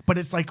 Yeah. but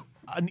it's like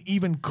an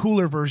even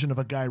cooler version of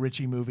a Guy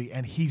Ritchie movie,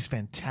 and he's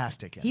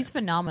fantastic. In He's it.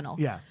 phenomenal.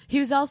 Yeah. He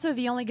was also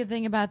the only good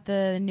thing about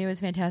the newest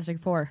Fantastic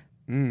Four.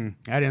 I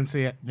didn't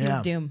see it. He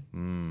was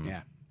Doom.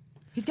 Yeah.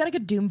 He's got a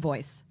good Doom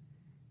voice.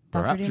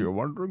 Dr. Perhaps Doom? you're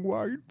wondering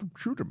why you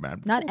shoot a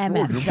man. Not before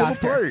MF, you go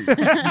to Doctor.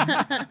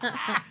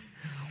 play.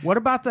 What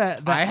about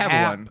the I have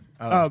app? one.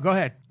 Oh, go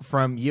ahead.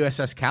 From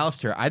USS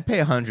Callister, I'd pay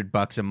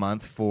 $100 a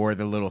month for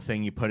the little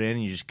thing you put in.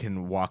 You just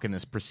can walk in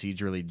this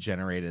procedurally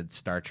generated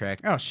Star Trek.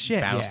 Oh,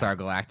 shit, Battlestar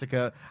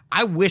Galactica.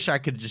 I wish I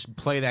could just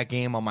play that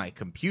game on my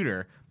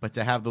computer, but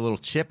to have the little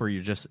chip where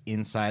you're just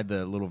inside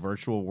the little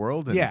virtual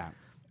world. And Yeah.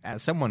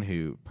 As someone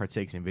who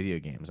partakes in video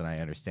games, and I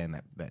understand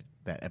that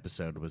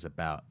episode was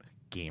about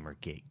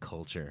Gamergate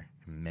culture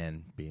and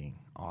men being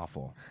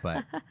awful,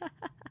 but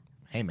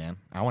hey, man,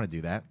 I want to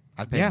do that.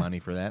 I'd pay money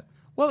for that.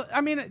 Well,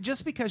 I mean,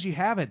 just because you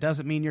have it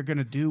doesn't mean you're going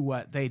to do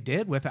what they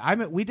did with it. I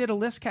mean, we did a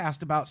list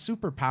cast about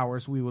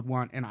superpowers we would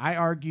want, and I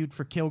argued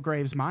for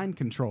Kilgrave's mind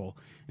control.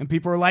 And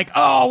people were like,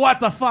 oh, what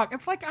the fuck?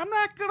 It's like, I'm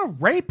not going to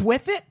rape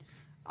with it.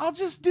 I'll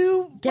just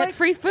do... Get like,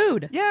 free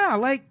food. Yeah,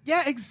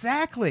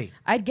 exactly.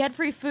 I'd get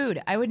free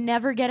food. I would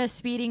never get a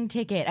speeding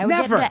ticket. I would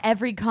Never. get into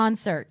every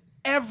concert.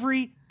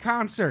 Every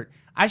concert.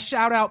 I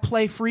shout out,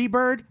 play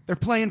Freebird. They're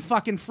playing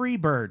fucking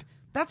Freebird.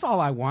 That's all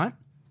I want.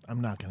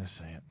 I'm not going to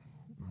say it.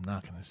 I'm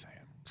not going to say it.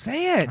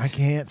 Say it. I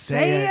can't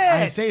say it.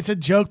 I say it's a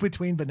joke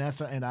between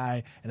Vanessa and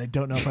I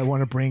don't know if I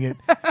want to bring it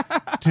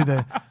to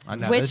the.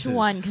 No, Which this is-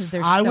 one? Because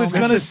there's I so was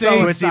many. gonna This is say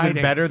so So it's even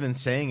exciting. better than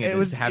saying it, It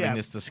was- is having yeah.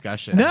 this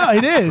discussion. No,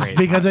 it is Great.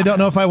 because I don't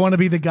know if I want to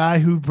be the guy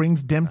who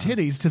brings dem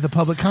titties to the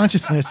public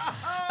consciousness.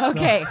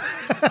 Okay.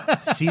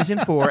 Season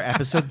 4,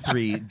 Episode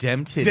 3,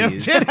 Dem Titties. Dem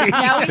titties.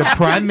 Now we The have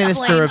to Prime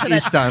Minister explain of so that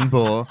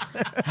Istanbul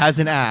has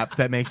an app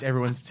that makes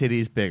everyone's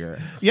titties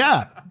bigger.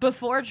 Yeah,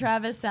 before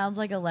Travis sounds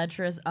like a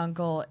lecherous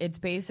uncle, it's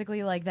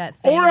basically like that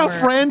thing or a where-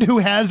 friend who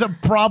has a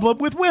problem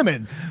with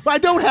women. I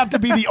don't have to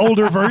be the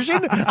older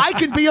version. I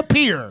can be a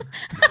peer.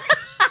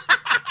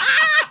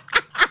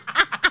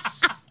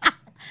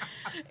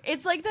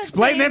 It's like that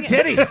Explain them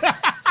thing titties.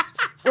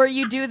 where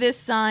you do this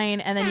sign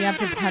and then you have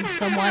to punch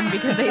someone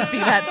because they see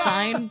that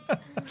sign.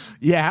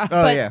 Yeah.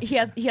 Oh, But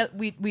yeah.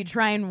 we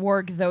try and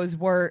work those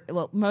words.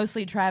 Well,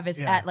 mostly Travis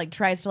Yeah.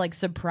 tries to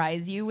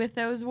surprise you with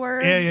those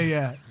words.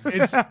 Yeah.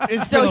 It's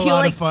So been a he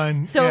lot of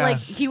fun. So Yeah.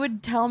 he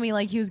would tell me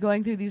he was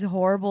going through these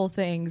horrible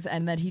things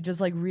and that he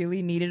just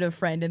really needed a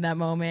friend in that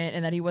moment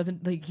and that he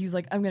wasn't he was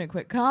like, I'm gonna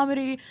quit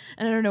comedy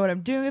and I don't know what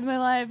I'm doing with my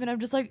life, and I'm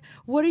just like,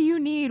 what do you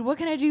need? What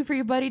can I do for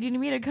you, buddy? Do you need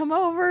me to come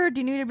over?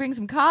 Do you need me to bring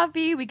some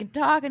coffee? We can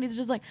talk. And he's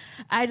just like,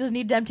 I just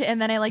need them to,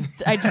 and then I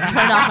just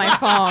turned off my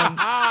phone.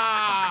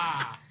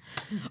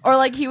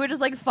 Or he would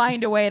just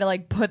find a way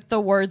to put the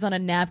words on a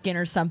napkin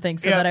or something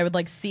so Yeah. that I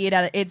would see it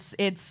out. It's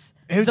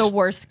was- the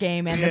worst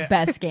game and the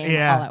best game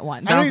Yeah. all at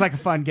once. Sounds like a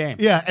fun game.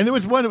 Yeah, and there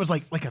was one. It was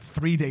like a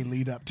 3-day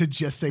lead up to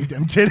just say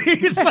dem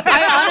titties.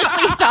 I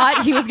honestly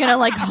thought he was gonna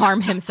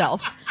harm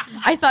himself.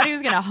 I thought he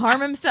was gonna harm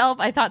himself.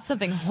 I thought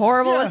something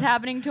horrible was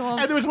happening to him.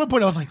 And there was one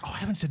point I was like, oh, I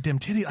haven't said dem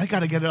titty. I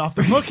got to get it off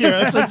the book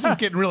here. So it's just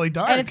getting really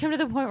dark. And it's come to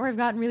the point where I've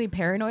gotten really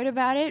paranoid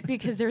about it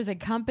because there's a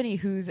company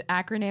whose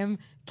acronym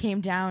came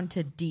down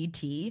to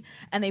DT,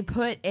 and they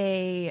put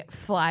a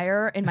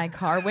flyer in my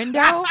car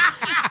window,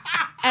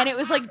 and it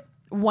was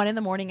 1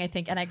 a.m, I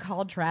think, and I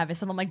called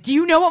Travis and I'm like, do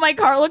you know what my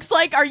car looks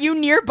like? Are you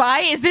nearby?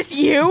 Is this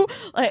you?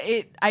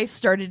 I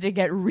started to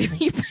get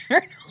really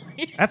paranoid.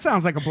 That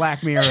sounds like a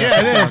Black Mirror.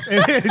 yeah,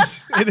 it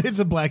is. It is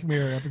a Black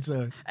Mirror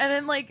episode. And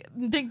then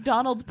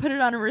McDonald's put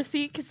it on a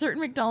receipt, 'cause certain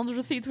McDonald's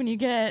receipts, when you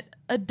get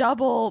a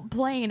double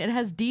plain, it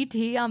has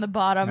DT on the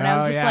bottom. And I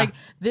was Oh, just yeah. like,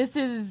 this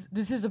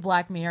is a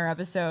Black Mirror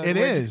episode. It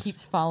where It is. just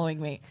keeps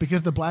following me.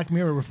 Because the Black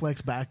Mirror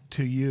reflects back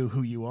to you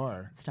who you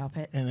are. Stop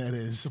it. And that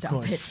is, Stop of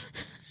course,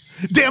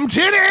 dem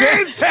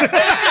titties!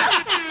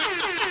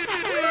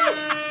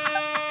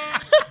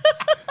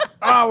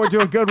 Oh, we're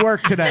doing good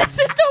work today. This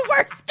is the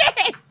worst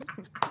game.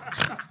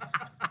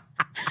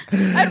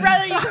 I'd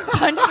rather you just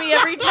punch me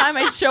every time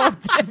I show up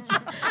there.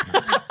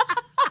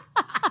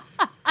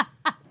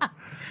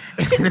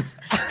 It's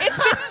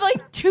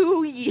been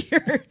 2 years.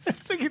 I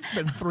think it's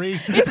been 3.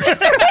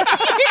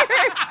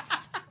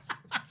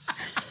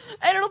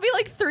 And it'll be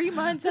like 3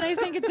 months, and I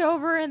think it's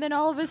over, and then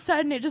all of a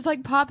sudden it just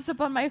like pops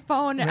up on my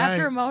phone Right.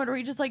 after a moment where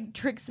he just like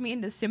tricks me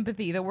into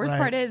sympathy. The worst Right.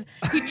 part is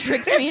he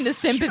tricks me into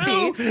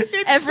sympathy True.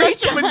 It's every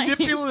such time. a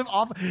manipulative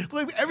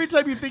like every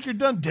time you think you're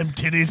done, them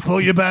titties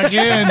pull you back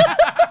in.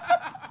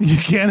 You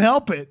can't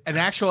help it. An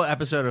actual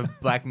episode of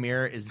Black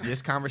Mirror is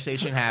this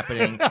conversation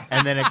happening,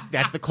 and then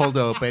that's the cold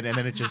open, and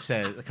then it just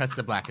says, it cuts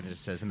to black, and it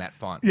just says in that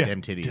font, Yeah.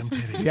 "Dim titties."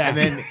 Dim titties. And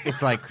then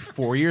it's like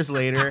 4 years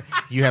later,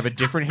 you have a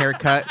different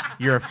haircut,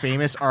 you're a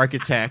famous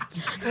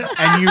architect,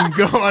 and you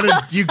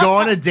go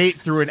on a date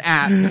through an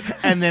app,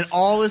 and then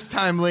all this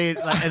time later,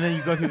 and then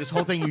you go through this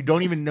whole thing, you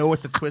don't even know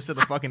what the twist of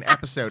the fucking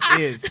episode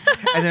is,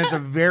 and then at the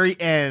very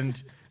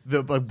end,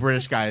 the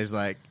British guy is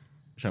like,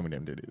 "Show me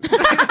them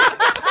titties."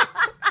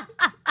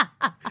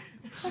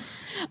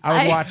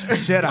 I would watch the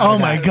shit out Oh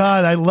of my that.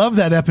 god, I love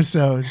that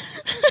episode.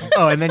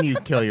 Oh, and then you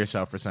kill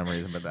yourself for some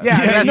reason, but that's Yeah,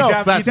 that's, no, that's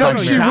you Black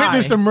definitely She Mirror. die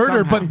witnessed a murder,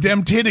 somehow. but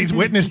them titties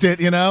witnessed it,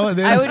 And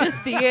then, I would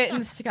just see it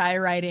in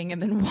skywriting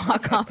and then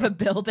walk off a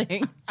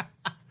building.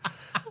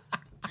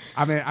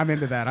 I'm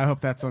into that. I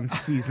hope that's on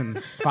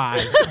season 5.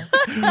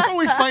 Or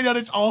we find out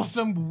it's all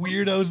some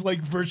weirdos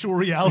like virtual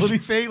reality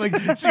thing. Like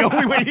it's the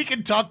only way he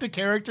can talk to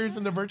characters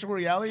in the virtual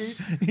reality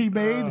he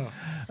made.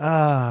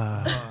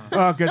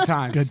 Oh, good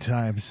times. Good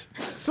times.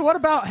 So what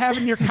about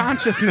having your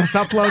consciousness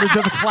uploaded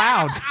to the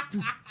cloud?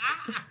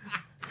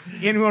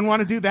 Anyone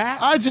want to do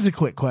that? Just a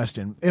quick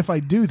question. If I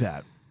do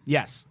that,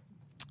 Yes.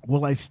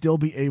 will I still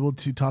be able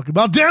to talk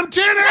about damn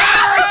titties?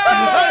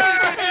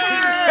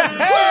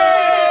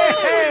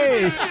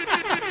 Hey!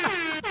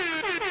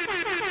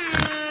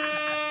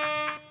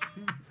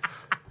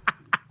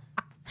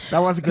 That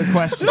was a good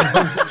question.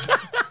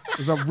 It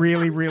was a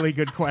really, really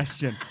good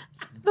question.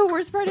 The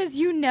worst part is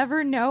you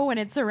never know when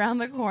it's around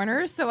the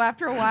corner. So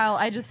after a while,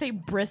 I just say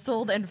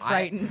bristled and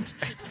frightened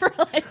for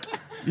like,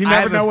 You I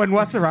never have know a- when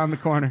what's around the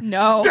corner.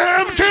 no.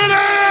 Damn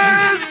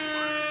titties!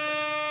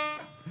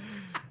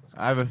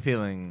 I have a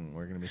feeling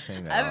we're going to be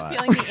saying that I a have lot. a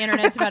feeling the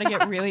internet's about to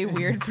get really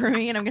weird for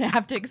me, and I'm going to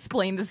have to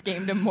explain this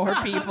game to more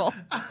people.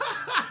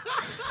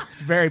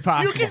 It's very You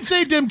possible. can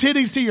say damn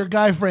titties to your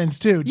guy friends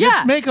too. Yeah.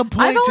 Just make a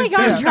point. I've only to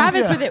gotten say-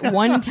 Travis Yeah. with it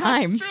one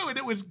time. It's true, and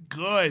it was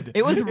good.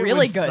 It was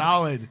really good.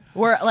 Solid.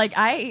 Where like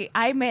I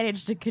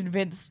managed to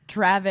convince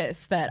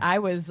Travis that I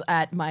was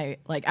at my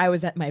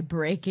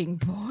breaking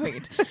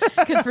point,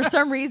 because for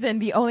some reason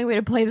the only way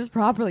to play this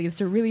properly is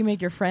to really make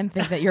your friend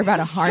think that you're about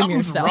to harm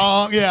Something's yourself.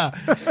 wrong. Yeah.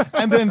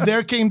 And then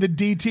there came the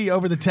DT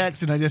over the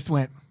text, and I just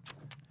went,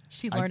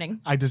 She's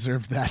learning. I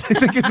deserved that. I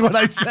think is what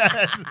I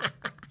said.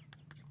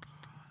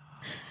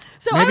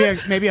 So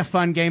Maybe a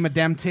fun game of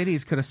Dem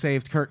Titties could have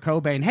saved Kurt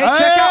Cobain. Hey,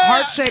 check out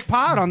Heart Shaped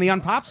Pod on the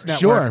Unpops Network.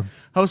 Sure.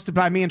 Hosted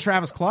by me and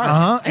Travis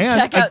Clark.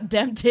 And check out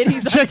Dem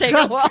Titties on check Take a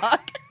out-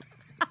 Walk.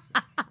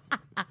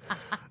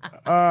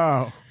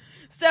 Oh.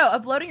 So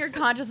uploading your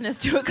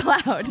consciousness to a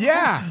cloud.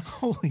 Yeah.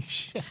 holy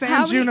shit. San How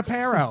many-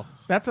 Junipero.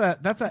 That's a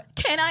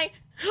Can I?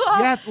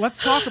 yeah,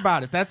 let's talk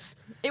about it. That's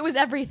It was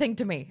everything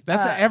to me.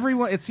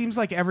 everyone. It seems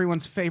like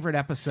everyone's favorite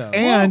episode.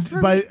 And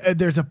for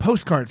there's a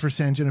postcard for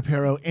San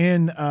Junipero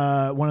in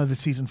one of the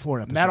season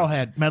 4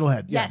 episodes.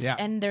 Metalhead. Yes, Yeah.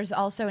 and there's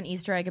also an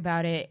Easter egg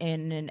about it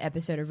in an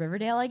episode of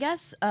Riverdale, I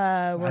guess.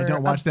 I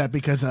don't watch that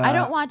because I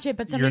don't watch it,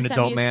 but You're somebody an sent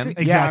adult me a man? screen-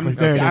 Exactly.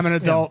 There it I'm is. an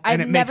adult, Yeah.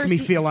 and I've it makes never me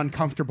seen- feel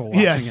uncomfortable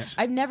watching Yes. it.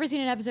 I've never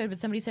seen an episode, but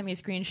somebody sent me a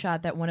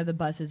screenshot that one of the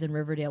buses in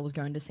Riverdale was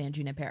going to San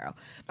Junipero.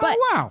 But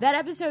wow. that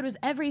episode was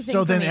everything.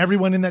 So for then me.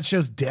 everyone in that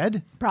show's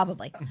dead?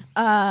 Probably.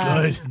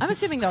 Good. I'm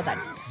assuming they're all dead.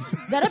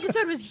 That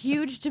episode was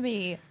huge to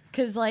me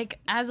because, like,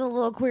 as a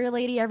little queer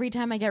lady, every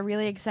time I get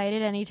really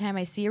excited, anytime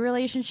I see a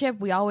relationship,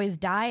 we always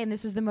die, and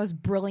this was the most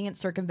brilliant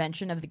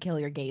circumvention of the kill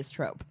your gays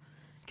trope.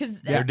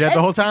 Because They're dead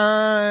the whole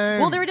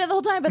time. Well, they were dead the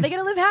whole time, but they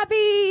gotta live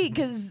happy.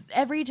 Because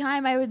every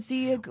time I would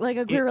see a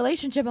queer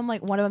relationship, I'm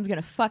like, one of them's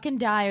gonna fucking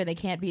die, or they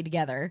can't be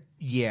together.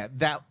 Yeah,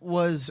 that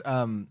was.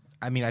 I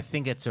mean, I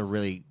think it's a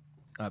really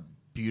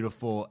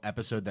beautiful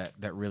episode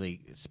that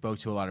really spoke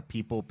to a lot of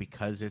people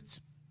because it's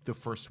the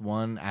first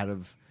one out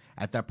of.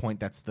 At that point,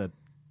 that's the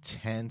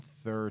 10th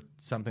or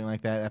something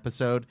like that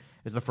episode.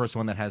 Is the first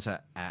one that has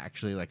a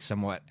actually like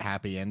somewhat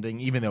happy ending,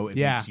 even though it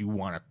makes you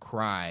want to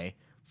cry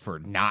for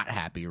not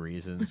happy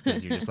reasons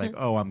because you're just like,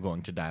 oh, I'm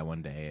going to die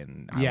one day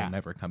and I will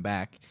never come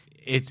back.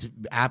 It's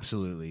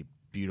absolutely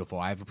beautiful.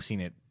 I've seen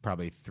it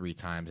probably 3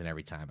 times, and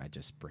every time I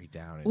just break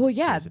down. And Well,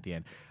 yeah. tears at the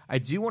end. I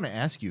do want to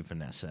ask you,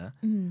 Vanessa,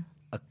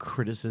 a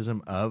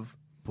criticism of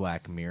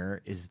Black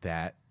Mirror is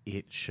that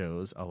it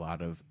shows a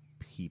lot of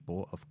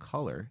people of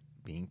color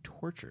being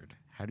tortured.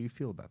 How do you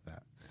feel about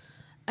that?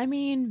 I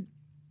mean,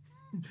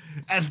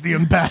 As the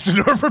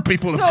ambassador for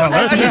people of color.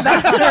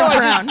 Ambassador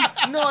Brown.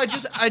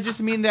 I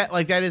just mean that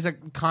like that is a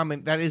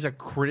comment, that is a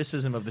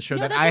criticism of the show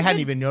No, that that's I a hadn't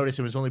good- even noticed.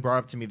 It was only brought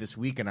up to me this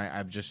week, and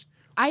I'm just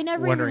I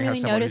never even wondering how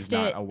really someone who's noticed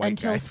not it a white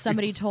until guy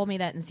somebody feels. told me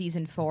that in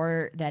season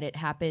 4 that it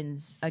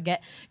happens again.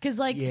 Because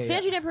like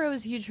San Junipero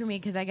was huge for me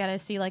because I got to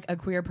see like a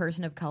queer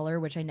person of color,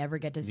 which I never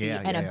get to see, Yeah,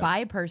 and yeah, a yeah.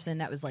 bi person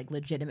that was like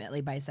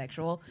legitimately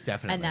bisexual.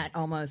 Definitely. And that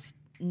almost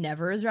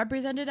never is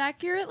represented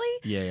accurately.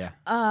 Yeah.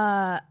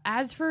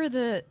 As for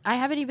I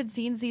haven't even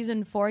seen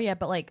season 4 yet,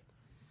 but like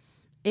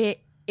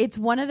it's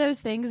one of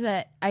those things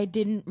that I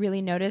didn't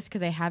really notice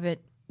because I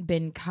haven't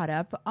been caught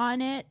up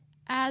on it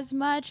as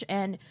much,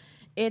 and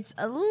it's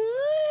a little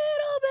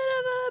bit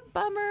of a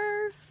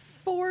bummer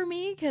for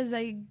me because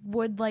I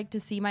would like to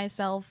see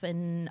myself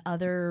in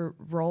other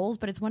roles,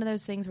 but it's one of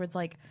those things where it's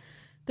like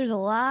there's a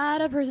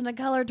lot of person of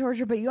color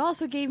torture, but you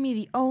also gave me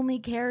the only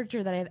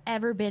character that I've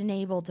ever been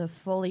able to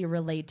fully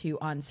relate to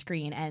on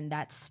screen, and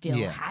that still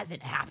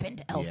hasn't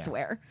happened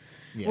elsewhere.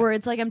 Yeah. Where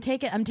it's like I'm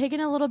taking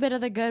a little bit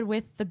of the good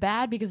with the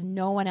bad because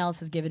no one else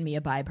has given me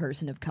a bi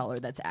person of color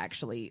that's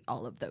actually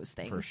all of those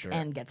things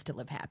and gets to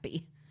live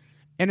happy.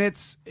 And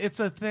it's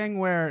a thing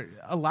where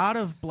a lot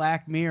of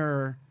Black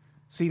Mirror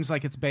seems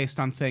like it's based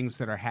on things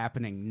that are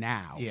happening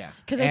now. Yeah.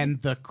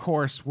 And the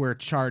course we're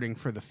charting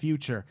for the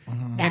future.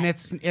 And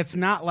it's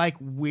not like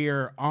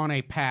we're on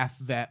a path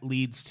that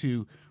leads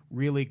to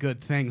really good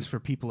things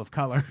for people of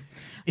color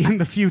in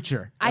the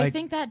future. I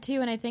think that too,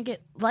 and I think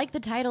it, like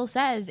the title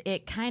says,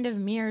 it kind of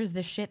mirrors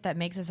the shit that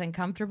makes us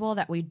uncomfortable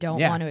that we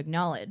don't want to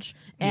acknowledge.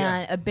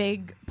 And a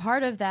big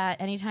part of that,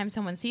 anytime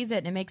someone sees it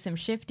and it makes them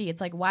shifty, it's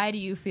like, why do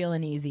you feel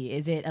uneasy?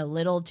 Is it a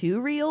little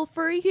too real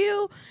for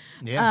you?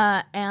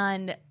 Yeah.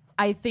 And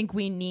I think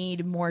we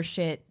need more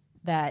shit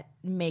that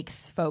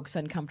makes folks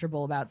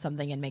uncomfortable about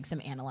something and makes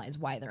them analyze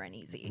why they're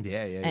uneasy.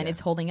 And it's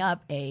holding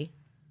up a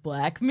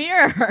Black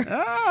Mirror.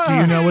 Oh. Do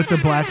you know what the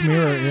Black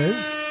Mirror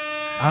is?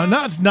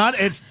 No, it's not.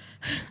 It's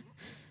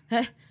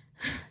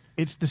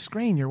the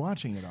screen you're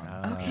watching it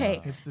on.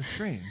 Okay. It's the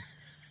screen.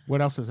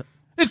 What else is it?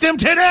 It's them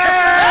titties!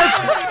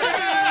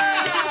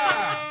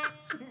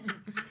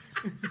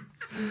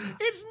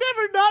 It's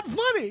never not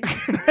funny.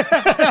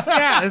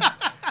 It's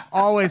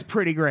always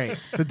pretty great.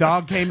 The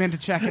dog came in to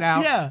check it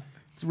out. Yeah.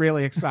 It's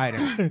really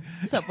exciting.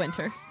 Sup,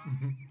 Winter?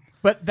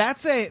 But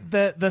that's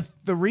the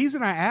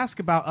reason I ask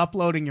about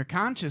uploading your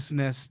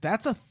consciousness,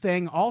 that's a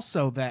thing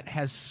also that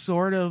has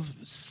sort of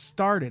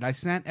started. I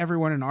sent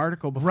everyone an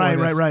article before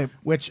this, right.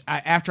 which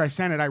after I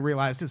sent it, I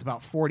realized it's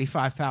about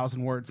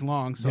 45,000 words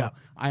long, so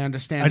I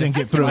understand. I didn't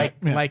get through it.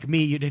 Like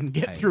me, you didn't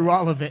get through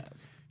all of it.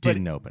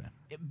 Didn't open it.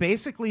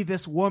 Basically,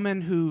 this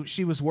woman who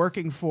she was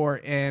working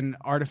for an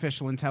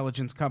artificial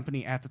intelligence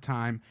company at the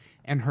time,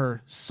 and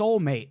her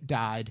soulmate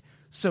died.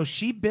 So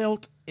she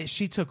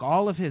took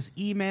all of his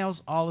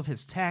emails, all of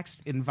his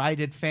text,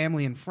 invited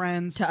family and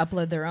friends to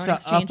upload their own to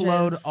exchanges.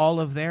 upload all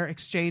of their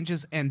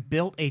exchanges, and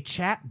built a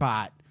chat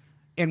bot.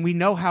 And we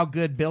know how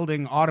good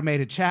building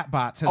automated chat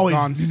bots has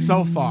gone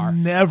so far.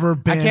 Never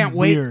been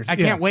weird. I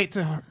can't wait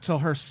till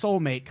her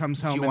soulmate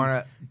comes home. Do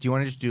you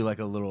want to just do like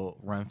a little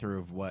run through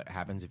of what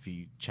happens if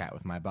you chat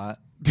with my bot?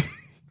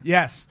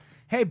 Yes.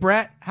 Hey,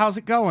 Brett, how's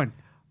it going?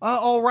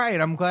 All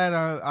right. I'm glad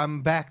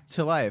I'm back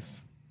to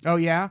life. Oh,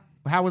 yeah?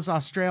 How was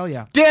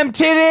Australia? Damn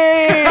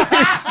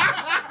titties!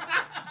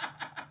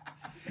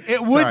 It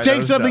would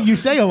take something you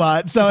say a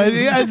lot, so it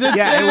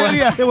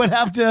would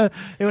have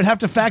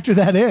to factor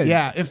that in.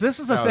 Yeah, if this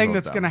is a thing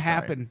that's going to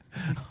happen,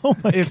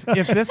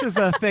 if this is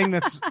a thing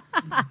that's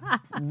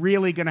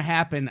really going to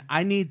happen,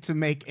 I need to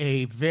make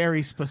a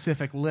very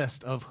specific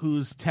list of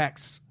whose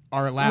texts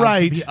are allowed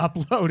to be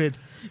uploaded.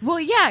 Well,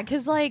 yeah,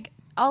 because like.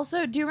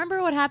 Also, do you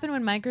remember what happened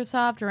when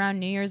Microsoft around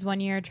New Year's one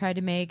year tried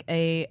to make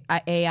a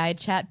AI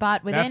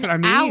chatbot? Within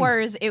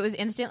hours, it was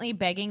instantly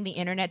begging the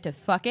internet to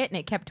fuck it, and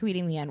it kept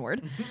tweeting the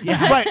N-word.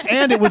 Yeah, right.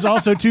 And it was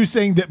also too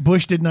saying that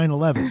Bush did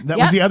 9/11. That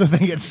was the other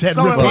thing it said.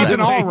 So it wasn't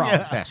all wrong.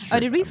 Yeah. That's true.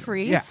 Oh, did we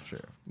freeze? Yeah, true.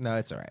 No,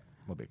 it's all right.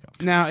 We'll be cool.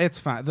 No, it's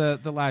fine. The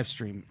live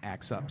stream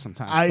acts up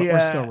sometimes, but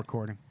we're still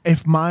recording.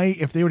 If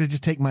they were to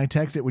just take my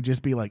text, it would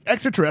just be like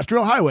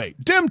extraterrestrial highway,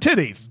 dim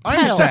titties.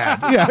 I'm sad.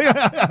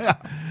 Yeah.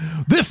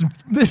 This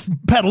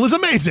pedal is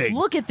amazing.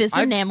 Look at this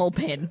enamel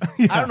pin.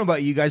 I don't know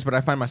about you guys, but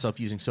I find myself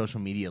using social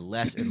media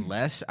less and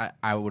less.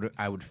 I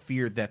would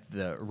fear that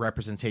the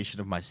representation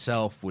of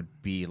myself would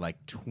be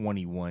like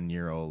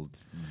 21-year-old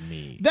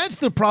me. That's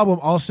the problem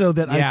also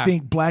that I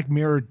think Black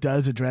Mirror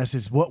does address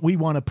is what we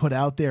want to put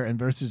out there and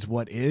versus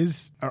what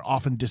is are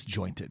often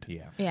disjointed.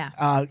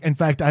 Yeah. In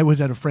fact, I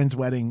was at a friend's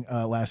wedding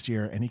last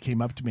year, and he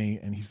came up to me,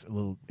 and he's a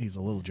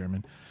little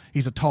German.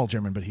 He's a tall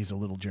German, but he's a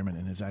little German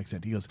in his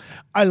accent. He goes,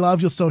 "I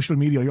love your social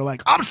media." You're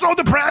like, "I'm so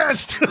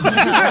depressed." And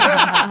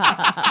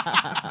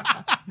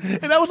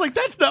I was like,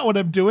 "That's not what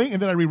I'm doing."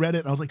 And then I reread it,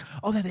 and I was like,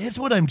 "Oh, that is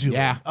what I'm doing."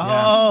 Yeah.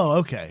 Oh,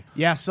 okay.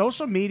 Yeah,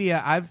 social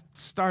media, I've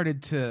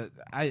started to,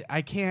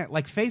 I can't,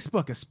 like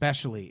Facebook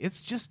especially, it's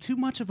just too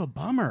much of a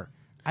bummer.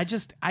 I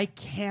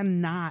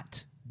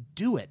cannot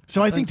do it.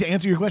 So I think to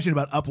answer your question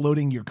about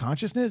uploading your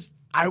consciousness,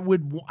 I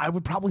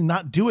would probably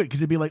not do it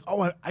because it'd be like,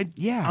 oh,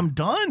 I'm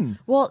done.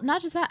 Well,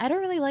 not just that. I don't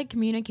really like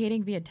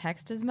communicating via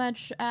text as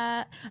much.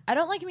 I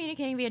don't like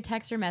communicating via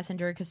text or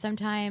messenger because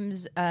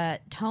sometimes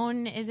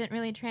tone isn't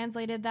really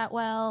translated that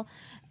well.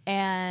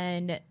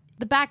 And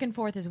the back and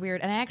forth is weird.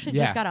 And I actually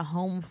Yeah. just got a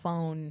home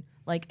phone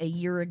like a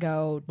year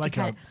ago. Like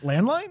to a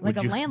landline? like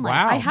a landline.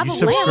 Wow. I have You a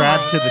subscribe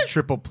landline. to the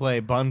triple play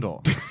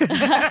bundle.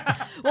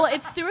 Well,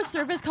 it's through a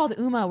service called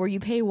Uma where you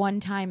pay one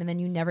time and then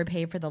you never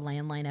pay for the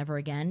landline ever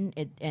again.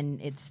 And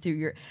it's through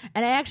your.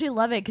 And I actually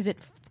love it because it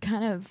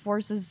kind of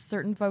forces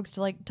certain folks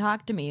to like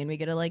talk to me, and we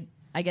get to like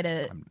I get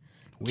to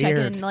check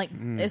Weird. in like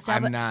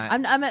establish.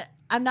 not-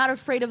 I'm not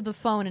afraid of the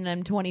phone, and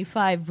I'm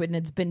 25 when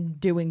it's been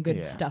doing good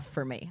Yeah. stuff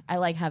for me. I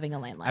like having a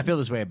landline. I feel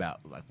this way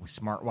about like with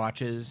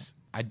smartwatches.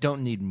 I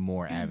don't need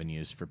more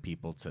avenues for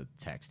people to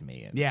text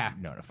me and Yeah,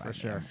 notify for me.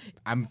 sure.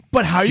 I'm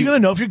But how are you going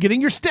to know if you're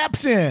getting your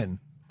steps in?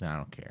 I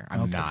don't care.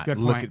 I'm that's not. a good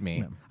Look point. at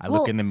me. I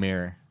Well- look in the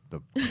mirror,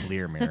 the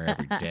clear mirror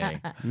every day.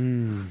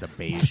 It's a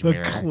beige The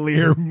mirror.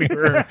 clear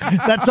mirror.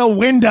 That's a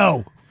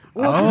window.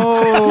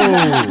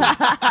 Oh,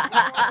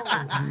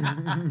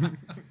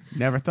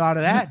 Never thought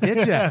of that,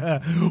 did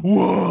you?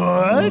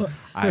 What?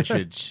 I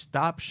should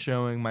stop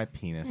showing my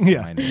penis Yeah.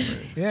 to my neighbors.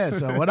 Yeah,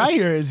 so what I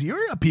hear is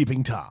you're a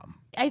peeping Tom.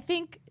 I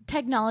think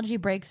technology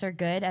breaks are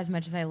good as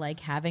much as I like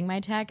having my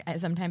tech.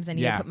 Sometimes I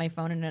need Yeah. to put my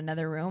phone in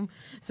another room.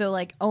 So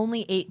like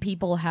only 8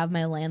 people have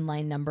my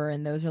landline number,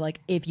 and those are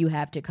like if you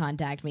have to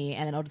contact me,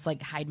 and then I'll just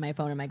like hide my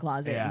phone in my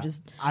closet and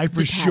just I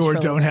for detach sure a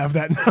don't little have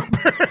that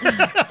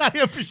number. I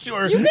am for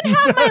sure. bit. You can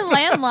have my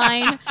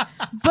landline,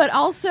 but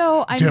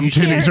also I'm Dim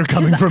titties are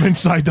coming from from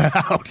inside the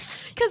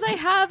house. because I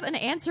have an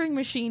answering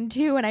machine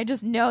too, and I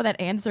just know that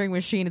answering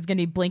machine is going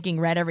to be blinking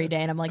red every day,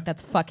 and I'm like,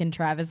 that's fucking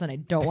Travis, and I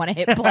don't want to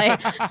hit play.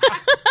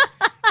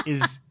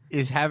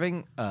 Is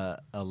having a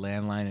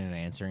landline and an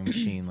answering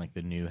machine like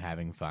the new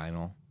having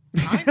Final?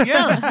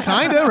 Yeah,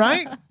 kind of,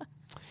 right?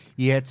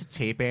 Yeah, it's a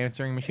tape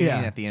answering machine. Yeah.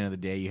 And at the end of the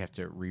day, you have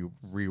to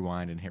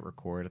rewind and hit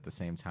record at the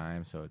same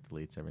time, so it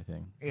deletes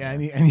everything. Yeah,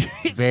 and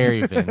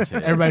Very vintage.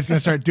 everybody's going to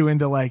start doing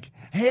the like,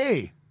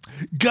 hey,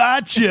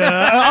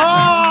 gotcha.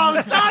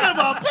 Oh, son of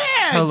a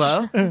bitch.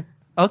 Hello?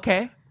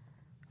 Okay.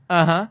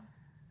 Uh-huh.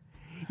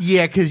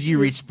 Yeah, because you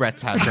reached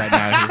Brett's house right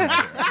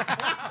now.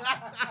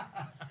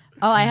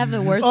 Oh, I have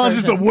the worst. Oh, this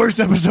is the version. worst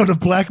episode of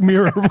Black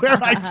Mirror where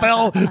I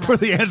fell for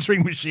the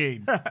answering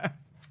machine.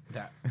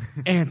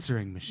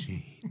 Answering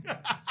machine.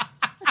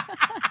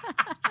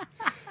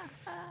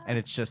 And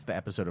it's just the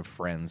episode of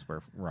Friends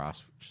where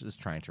Ross is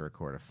trying to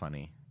record a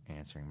funny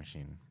answering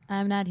machine.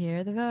 I'm not here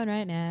at the phone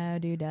right now.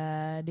 Do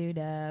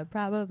da,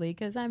 probably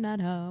because I'm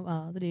not home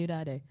all the do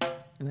da day.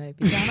 I might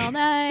be gone all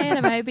night. I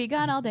might be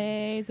gone all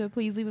day. So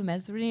please leave a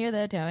message near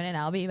the tone, and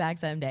I'll be back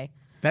someday.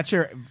 That's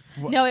your.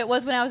 No, it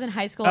was when I was in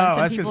high school. Oh, And I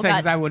some was going to people say, got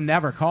because I would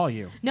never call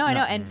you. No, I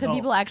know, and some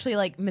people actually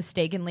like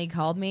mistakenly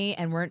called me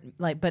and weren't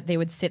like, but they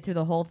would sit through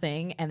the whole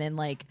thing and then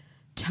like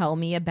tell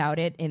me about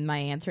it in my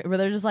answer. Where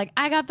they're just like,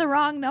 I got the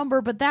wrong number,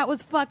 but that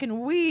was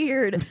fucking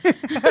weird.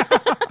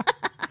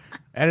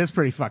 That is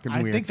pretty fucking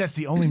I weird. think that's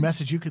the only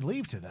message you could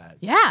leave to that.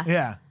 Yeah.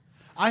 Yeah.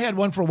 I had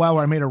one for a while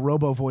where I made a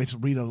robo voice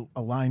read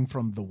a line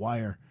from The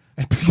Wire.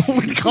 And people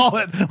would call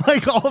it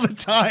like all the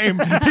time.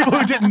 People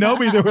who didn't know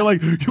me, they were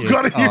like, "You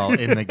got It's to all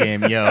in the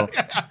game, yo.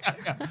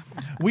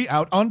 We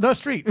out on the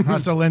street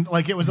hustle." And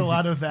like it was a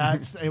lot of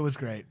that. It was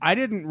great. I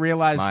didn't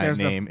realize My there's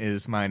name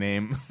is my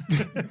name.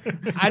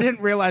 I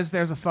didn't realize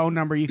there's a phone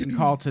number you can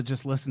call to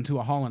just listen to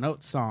a Hall &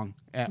 Oates song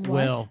at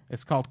will.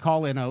 It's called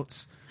Call In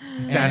Oates.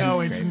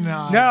 No, it's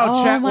not. No,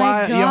 Oh Chet.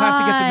 my You'll have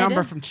to get the God.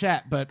 number from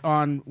Chet, but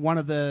on one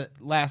of the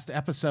last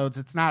episodes,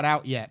 it's not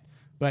out yet.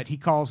 But he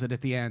calls it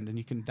at the end, and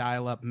you can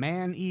dial up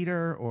Man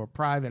Eater or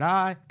Private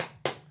Eye,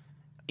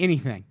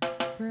 anything.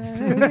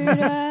 Private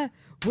Eye,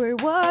 we're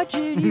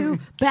watching you.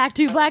 Back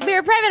to Black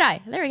Mirror, Private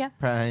Eye. There we go.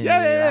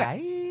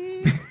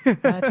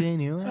 Watching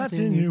you.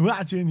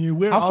 Watching you.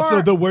 We're How also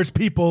far- the worst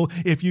people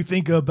if you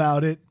think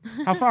about it.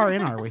 How far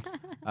in are we?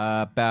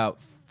 About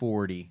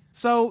 40.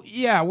 So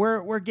yeah,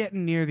 we're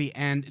getting near the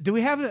end. Do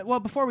we have? Well,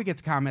 before we get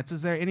to comments,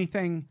 is there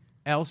anything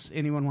else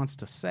anyone wants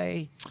to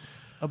say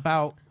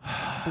about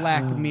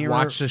Black Mirror?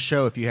 Watch the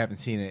show if you haven't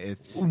seen it.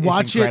 It's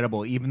Watch it.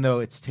 incredible. Even though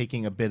it's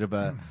taking a bit of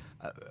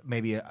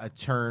maybe a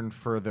turn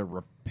for the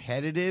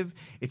repetitive,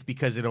 it's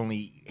because it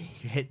only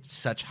hit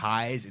such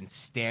highs and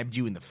stabbed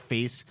you in the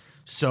face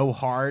so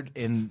hard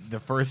in the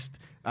first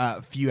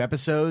few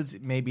episodes.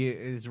 Maybe it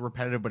is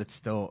repetitive, but it's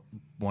still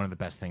one of the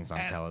best things on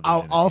television.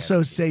 I'll I've also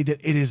ever say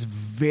that it is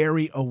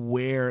very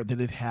aware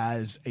that it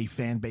has a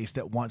fan base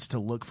that wants to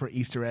look for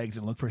Easter eggs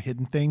and look for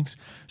hidden things.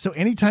 So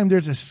anytime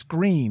there's a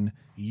screen,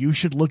 you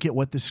should look at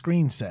what the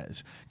screen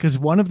says. Because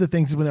one of the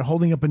things is when they're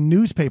holding up a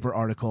newspaper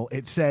article,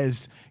 it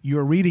says,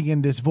 "You're reading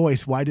in this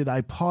voice. Why did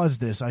I pause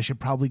this? I should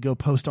probably go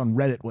post on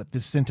Reddit what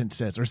this sentence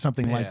says," or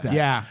something like that.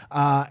 Yeah.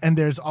 And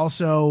there's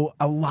also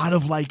a lot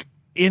of like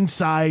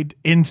inside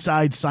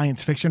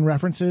science fiction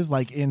references.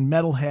 Like in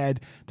Metalhead,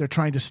 they're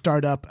trying to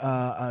start up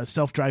a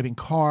self-driving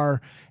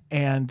car,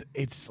 and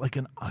it's like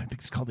I think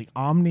it's called the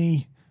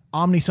Omni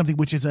Omni something,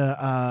 which is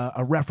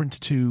a reference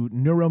to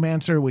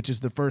Neuromancer, which is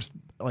the first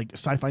like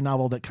sci-fi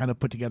novel that kind of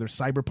put together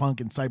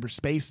cyberpunk and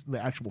cyberspace,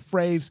 the actual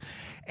phrase.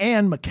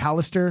 And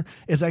McAllister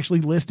is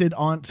actually listed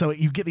on, so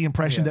you get the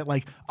impression that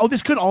like, oh,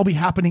 this could all be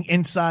happening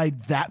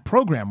inside that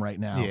program right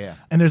now. Yeah.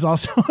 And there's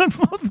also a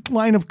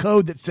line of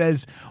code that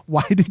says,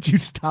 "Why did you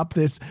stop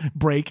this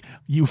break,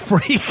 you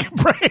freak?"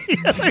 Break.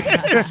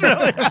 It's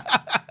really,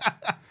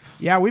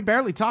 Yeah, we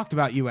barely talked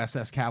about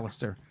USS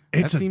Callister.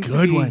 It's That a seems to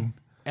good be one.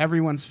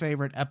 Everyone's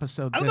favorite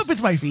episode. I don't know this if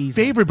it's my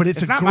season. favorite, but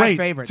it's a not great, my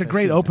favorite. it's a this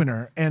great season.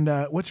 opener. And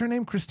what's her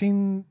name?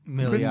 Christine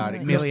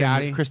Milioti.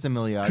 Milioti. Kristen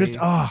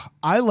Milioti.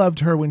 I loved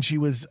her when she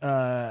was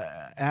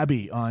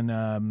Abby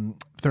on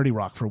 30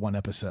 Rock for one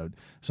episode.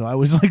 So I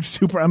was like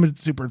I'm a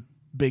super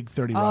big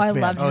 30 Rock I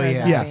fan. loved her. Oh, as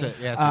yeah. Abby. It's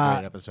a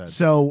great episode.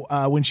 So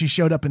when she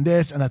showed up in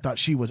this, and I thought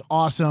she was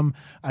awesome.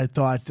 I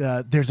thought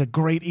there's a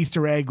great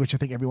Easter egg, which I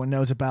think everyone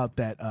knows about,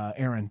 that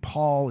Aaron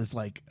Paul is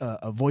like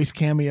a voice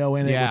cameo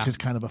in it, Yeah. which is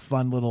kind of a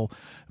fun little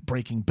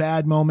Breaking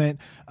Bad moment.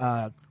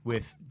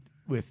 with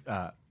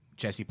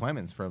Jesse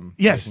Plemons from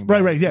Yes, Breaking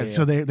Bad. right. Yeah.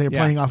 So they're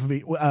playing off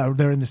of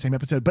they're in the same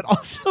episode, but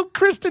also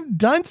Kristen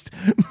Dunst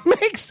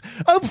makes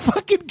a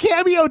fucking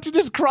cameo to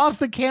just cross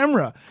the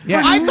camera.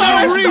 Yeah. I thought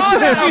I No saw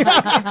that. I was reason.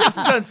 like,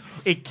 Kristen Dunst.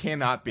 It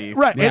cannot be.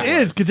 Right, Yeah. it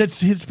is because it's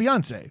his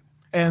fiance,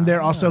 and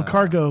they're also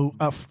Fargo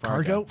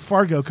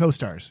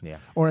co-stars. Yeah.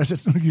 Or as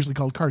it's usually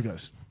called,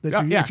 Cargos. That's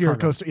if you're a Cargos.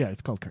 co-star, yeah,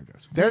 it's called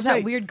Cargos. There's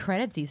that a- weird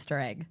credits Easter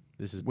egg.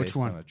 This is Which based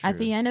one? on a true. At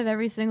the end of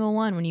every single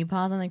one, when you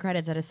pause on the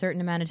credits at a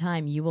certain amount of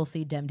time, you will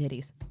see dem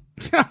titties.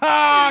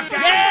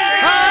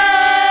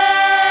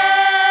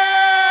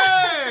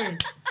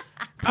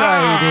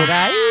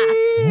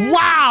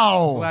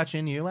 Wow,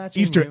 Watching you.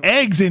 Easter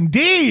eggs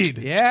indeed.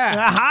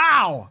 Yeah.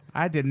 How?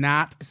 I did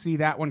not see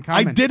that one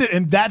coming. I did it,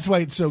 and that's why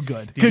it's so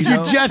good because you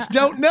just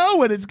don't know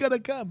when it's gonna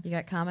come. You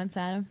got comments,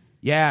 Adam?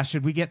 Yeah,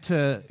 should we get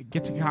to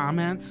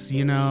comments?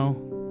 You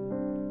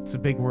know, it's a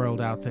big world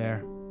out there.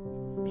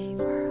 Big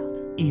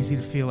world. Easy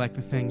to feel like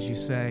the things you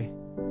say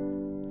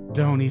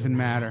don't even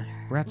matter.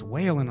 Brett's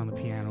wailing on the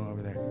piano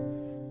over there.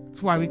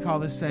 That's why we call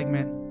this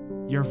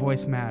segment Your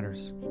Voice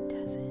Matters, It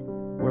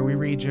doesn't. where we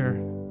read your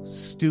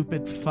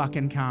stupid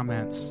fucking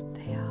comments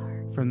They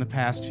are. from the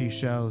past few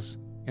shows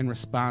and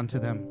respond to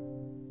them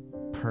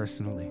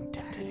personally.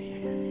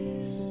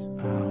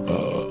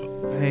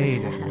 Oh,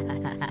 fade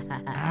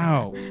it.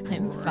 Ow.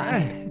 I'm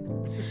 5.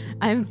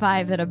 I'm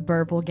 5 that a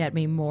burp will get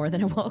me more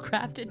than a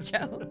well-crafted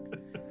joke.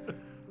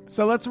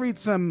 So let's read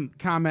some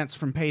comments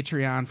from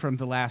Patreon from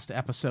the last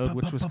episode,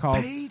 which was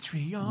called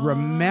Patreon.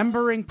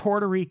 Remembering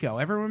Puerto Rico.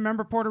 Ever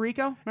remember Puerto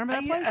Rico? Remember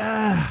that place?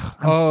 I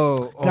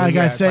yeah,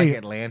 gotta it's say- like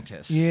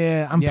Atlantis.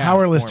 Yeah, I'm Yeah,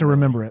 powerless to formerly.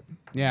 remember it.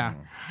 Yeah.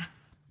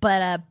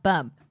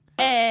 Bum.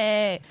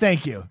 Hey.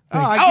 Thank you.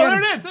 I get there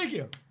it. it is. Thank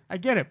you. I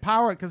get it.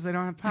 Power because they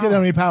don't have power. You don't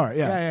have any power.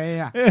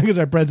 Yeah. Yeah. Because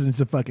our president's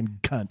a fucking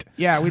cunt.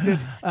 Yeah, we did.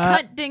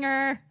 Cunt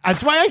dinger.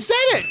 That's why I said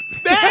it.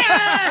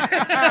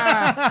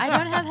 I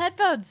don't have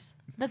headphones.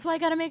 That's why I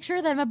got to make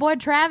sure that my boy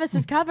Travis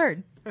is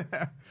covered.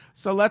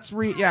 So let's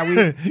read. Yeah,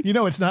 we. You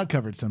know it's not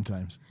covered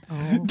sometimes.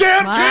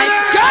 Damn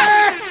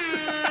My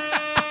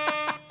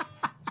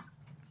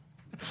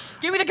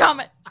Give me the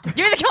comment. Just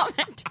give me the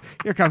comment.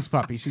 Here comes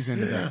Puppy. She's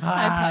into this.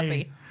 Hi,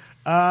 puppy.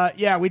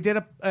 Yeah, we did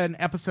an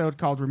episode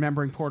called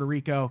Remembering Puerto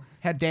Rico.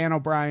 Had Dan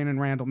O'Brien and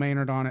Randall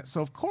Maynard on it.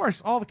 So, of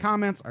course, all the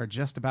comments are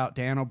just about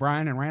Dan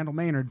O'Brien and Randall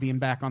Maynard being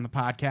back on the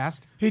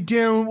podcast. Hey,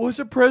 Dan, what's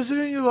a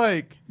president you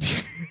like?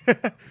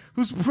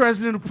 Who's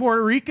president of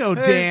Puerto Rico,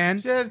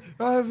 Dan? Said,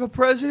 if the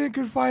president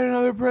could find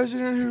another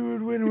president, who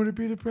would win? Would it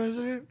be the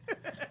president?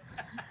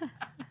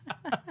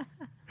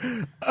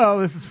 Oh,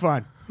 this is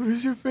fun.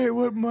 Who's your favorite?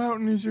 What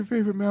mountain is your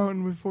favorite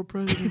mountain with 4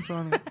 presidents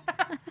on it?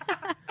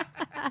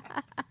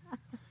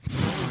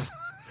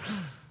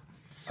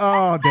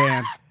 Oh,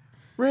 Dan.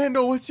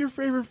 Randall, what's your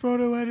favorite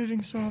photo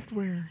editing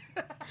software?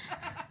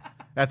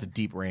 That's a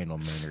deep Randall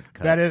Maynard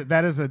cut.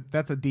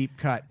 That's a deep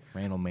cut.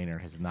 Randall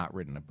Maynard has not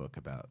written a book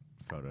about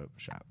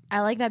Photoshop. I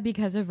like that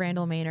because of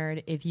Randall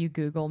Maynard. If you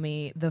Google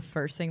me, the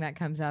first thing that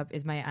comes up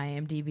is my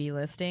IMDb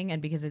listing.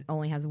 And because it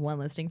only has one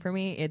listing for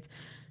me, it's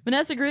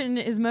Vanessa Gritton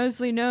is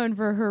mostly known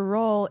for her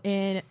role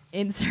in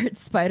insert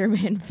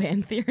Spider-Man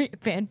fan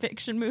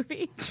fiction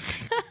movie.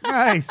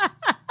 Nice.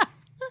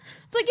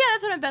 It's like, yeah,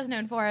 that's what I'm best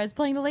known for. I was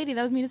playing the lady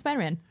that was mean to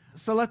Spider-Man.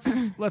 So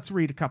let's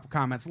read a couple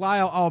comments.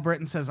 Lyle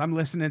Albritton says, I'm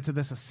listening to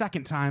this a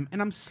second time, and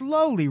I'm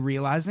slowly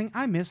realizing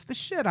I missed the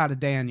shit out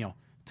of Daniel.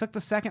 Took the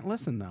second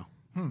listen, though.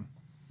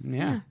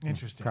 Yeah.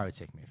 Interesting. Probably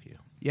take me a few.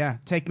 Yeah,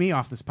 take me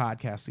off this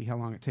podcast. See how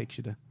long it takes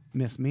you to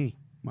miss me,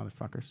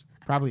 motherfuckers.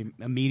 Probably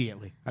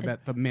immediately. I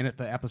bet the minute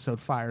the episode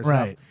fires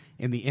Right. up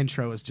and the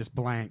intro is just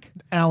blank.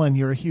 Alan,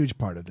 you're a huge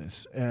part of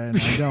this, and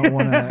I don't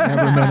want to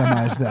ever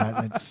minimize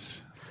that.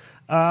 It's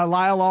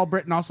Lyle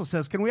Albritton also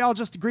says, can we all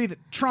just agree that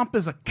Trump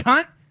is a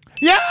cunt?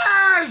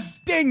 yes.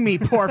 Ding me,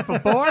 por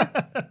favor.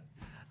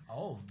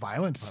 Oh,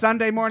 violent.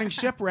 Sunday Morning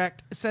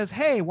Shipwrecked says,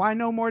 hey, why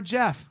no more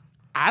Jeff?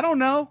 I don't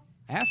know.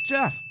 Ask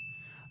Jeff.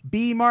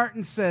 B.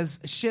 Martin says,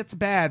 shit's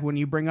bad when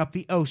you bring up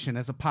the ocean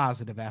as a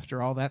positive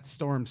after all that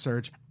storm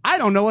surge. I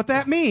don't know what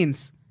that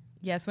means.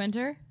 Yes,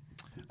 Winter?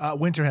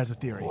 Winter has a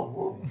theory.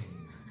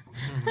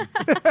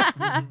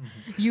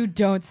 You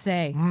don't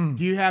say.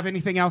 Do you have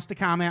anything else to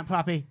comment,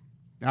 Puppy?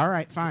 All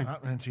right, fine.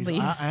 And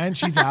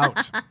she's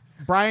out.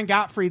 Brian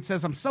Gottfried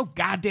says, I'm so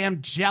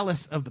goddamn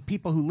jealous of the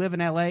people who live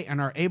in LA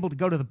and are able to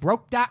go to the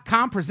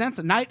Broke.com presents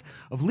a night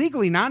of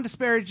legally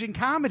non-disparaging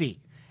comedy.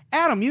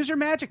 Adam, use your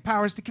magic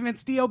powers to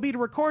convince DOB to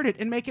record it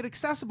and make it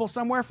accessible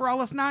somewhere for all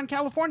us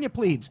non-California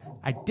plebes.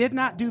 I did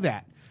not do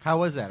that. How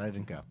was that? I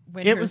didn't go.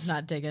 Winter's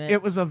not digging it.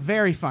 It was a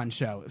very fun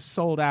show. It was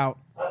sold out.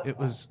 It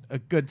was a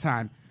good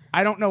time.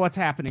 I don't know what's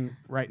happening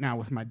right now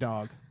with my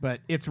dog, but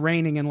it's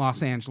raining in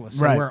Los Angeles,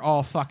 so we're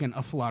all fucking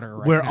aflutter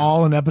right now. We're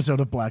all an episode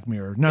of Black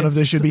Mirror. None of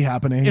this should be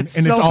happening, it's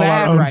and so it's all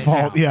bad our own right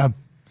fault. now. Yeah.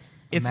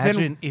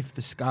 Imagine if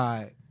the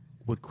sky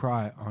would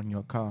cry on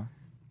your car.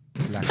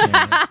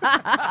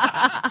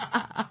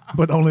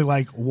 But only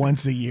like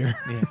once a year.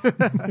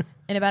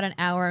 In about an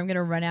hour, I'm going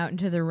to run out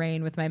into the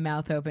rain with my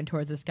mouth open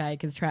towards the sky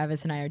because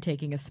Travis and I are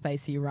taking a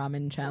spicy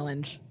ramen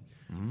challenge.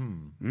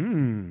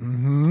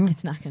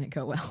 It's not going to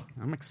go well.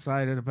 I'm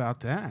excited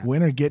about that.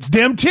 Winner gets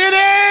dim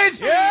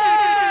titties!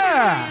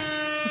 Yeah!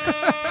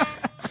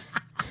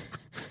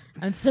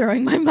 I'm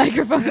throwing my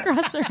microphone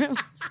across the room.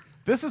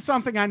 This is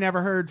something I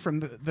never heard from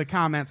the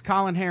comments.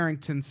 Colin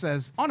Harrington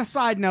says, on a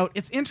side note,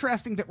 it's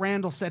interesting that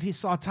Randall said he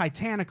saw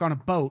Titanic on a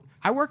boat.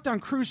 I worked on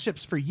cruise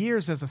ships for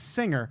years as a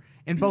singer,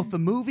 and both the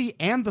movie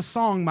and the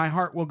song My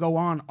Heart Will Go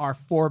On are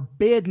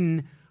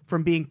forbidden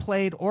from being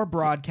played or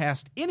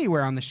broadcast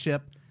anywhere on the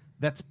ship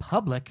that's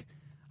public.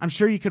 I'm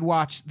sure you could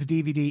watch the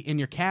DVD in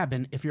your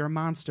cabin if you're a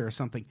monster or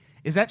something.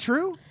 Is that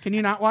true? Can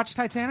you not watch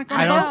Titanic?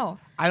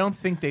 I don't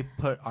think they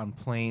put on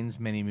planes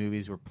many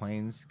movies where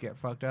planes get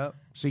fucked up.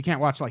 So you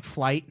can't watch like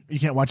Flight? You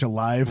can't watch it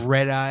live.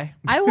 Red Eye.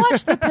 I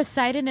watched the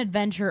Poseidon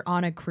Adventure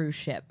on a cruise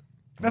ship.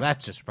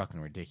 That's just fucking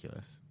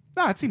ridiculous.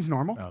 No, it seems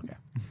normal. Okay.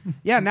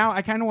 Yeah, now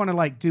I kind of want to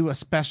like do a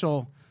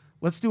special.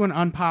 Let's do an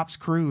Unpops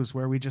cruise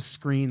where we just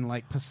screen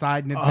like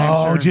Poseidon Adventure.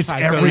 Oh, just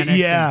Titanic,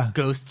 yeah.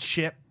 Ghost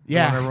ship.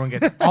 Yeah. When everyone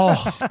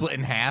gets split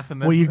in half.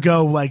 And then Where you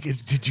go like,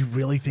 did you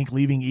really think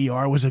leaving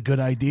ER was a good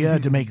idea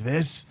to make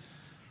this?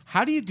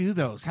 How do you do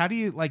those? How do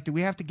you like? Do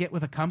we have to get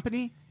with a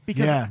company?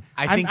 Because Yeah.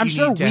 I think I'm you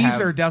sure need to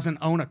Weezer have- doesn't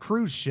own a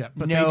cruise ship,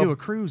 but No, they do a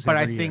cruise. But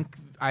every year.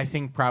 I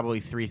think probably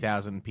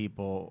 3,000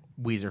 people,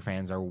 Weezer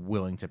fans, are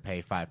willing to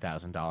pay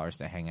 $5,000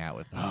 to hang out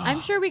with them.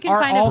 I'm sure we can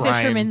Are find all a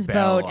fisherman's Brian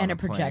Bell boat on and a a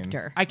plane.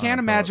 projector. I can't on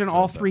a imagine boat,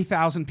 all so-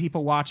 3,000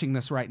 people watching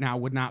this right now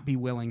would not be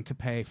willing to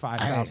pay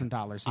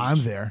 $5,000 each.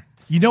 I'm there.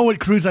 You know what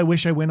cruise I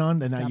wish I went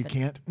on, and now you it.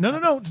 can't?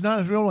 No, it's not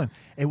a real one.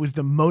 It was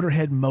the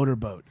Motorhead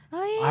motorboat.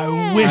 Oh,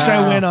 yeah. I wish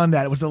I went on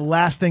that. It was the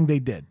last thing they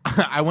did.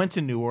 I went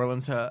to New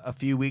Orleans a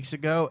few weeks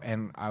ago,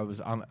 and I was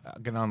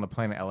getting on the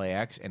plane at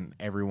LAX, and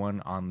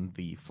everyone on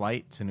the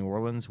flight to New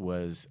Orleans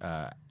was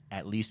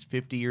at least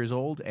 50 years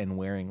old and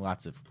wearing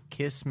lots of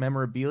Kiss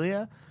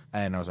memorabilia.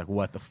 And I was like,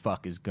 what the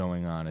fuck is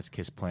going on? Is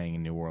Kiss playing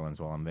in New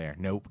Orleans while I'm there?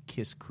 Nope.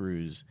 Kiss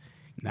Cruise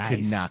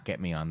could not get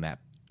me on that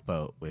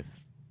boat with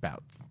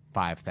about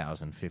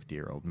 5,000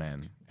 50-year-old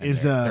men. And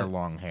Is, their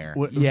long hair.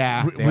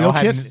 Yeah. They Real all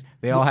had, Kiss?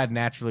 They all had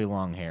naturally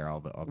long hair. All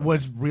the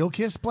Was Real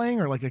Kiss playing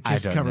or like a I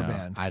Kiss don't cover know.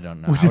 band? I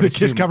don't know. Was I it a would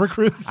Kiss assume- cover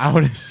cruise? I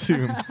would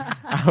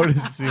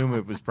assume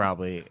it was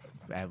probably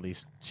at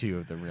least two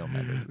of the real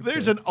members. Of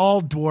There's Kiss. an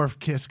all-dwarf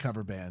Kiss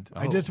cover band.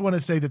 I Oh. just want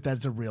to say that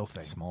that's a real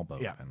thing. small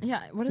boat. Yeah. then.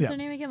 Yeah, what is Yeah. their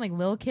name again? Like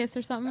Lil Kiss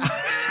or something?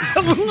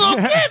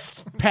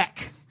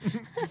 Peck.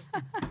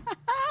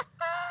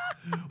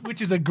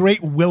 Which is a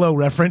great Willow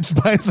reference,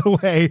 by the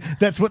way.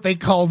 That's what they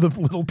call the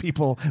little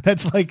people.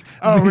 That's like,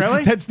 Oh,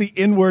 really? That's the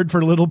N-word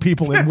for little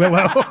people in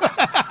Willow.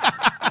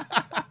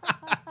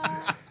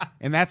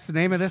 And that's the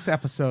name of this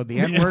episode, the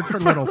N-word for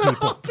little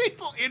people.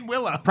 people in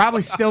Willow.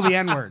 Probably still the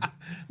N-word.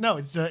 No,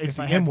 it's I the had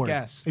to M-word.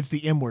 guess. It's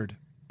the M-word.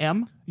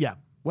 M? Yeah.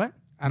 What?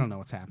 I don't know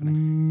what's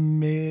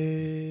happening.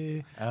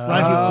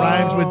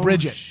 Rhymes with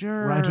Bridget.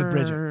 Sure. Rhymes with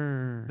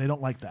Bridget. They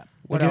don't like that.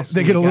 What they else Get,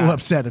 they do get we a little got?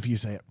 upset if you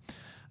say it.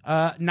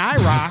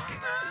 Nyrock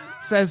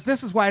says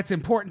this is why it's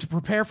important to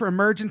prepare for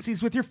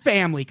emergencies with your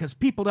family because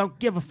people don't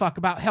give a fuck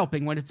about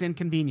helping when it's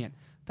inconvenient.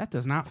 That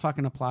does not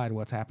fucking apply to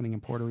what's happening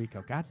in Puerto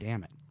Rico. God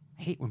damn it.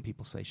 I hate when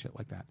people say shit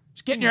like that.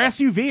 Just get in your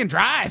SUV and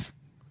drive.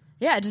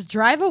 Yeah, just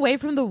drive away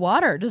from the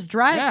water. Just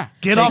drive. Yeah.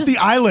 Get off the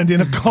island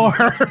in a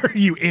car,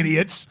 you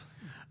idiots.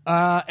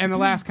 And the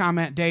last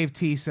comment, Dave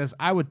T says,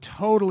 I would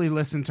totally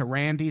listen to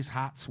Randy's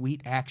Hot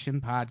Sweet Action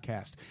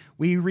podcast.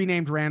 We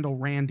renamed Randall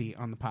Randy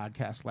on the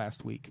podcast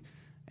last week.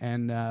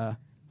 And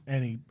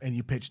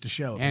you pitched a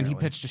show. and he apparently.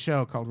 pitched a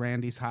show called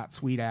Randy's Hot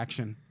Sweet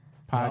Action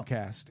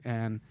podcast.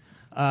 And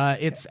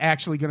it's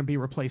actually going to be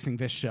replacing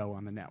this show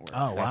on the network.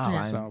 Oh, wow.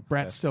 That's So fine.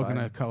 Brett's That's still going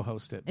to fine.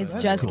 co-host it. It's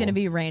but- just cool. going to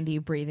be Randy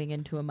breathing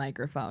into a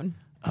microphone.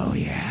 Oh,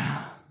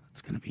 yeah.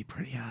 It's going to be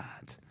pretty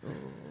hot.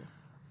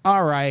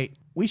 All right.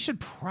 We should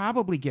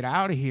probably get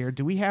out of here.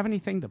 Do we have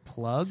anything to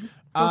plug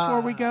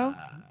before we go?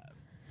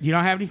 You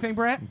don't have anything,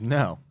 Brett?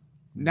 No.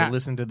 Not- But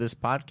listen to this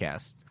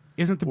podcast.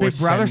 Isn't the Or Big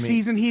Brother send me-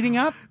 season heating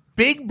up?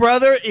 Big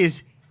Brother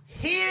is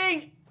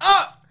heating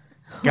up,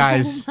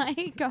 guys. Oh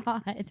my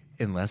God.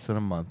 In less than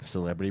a month,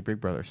 Celebrity Big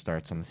Brother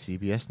starts on the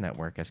CBS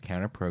network as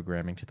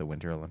counter-programming to the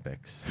Winter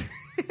Olympics.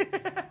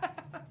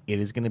 It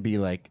is going to be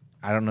like,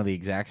 I don't know the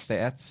exact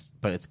stats,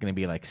 but it's going to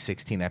be like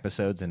 16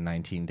 episodes in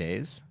 19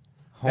 days.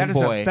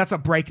 That's a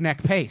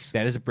breakneck pace.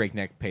 That is a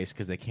breakneck pace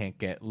because they can't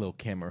get Lil'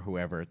 Kim or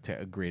whoever to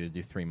agree to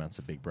do 3 months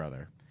of Big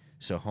Brother.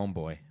 So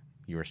Homeboy,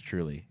 yours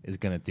truly, is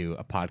going to do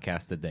a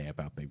podcast a day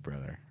about Big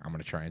Brother. I'm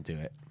going to try and do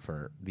it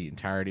for the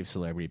entirety of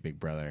Celebrity Big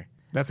Brother.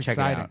 That's Check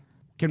exciting. It out.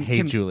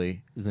 Hey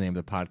Julie is the name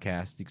of the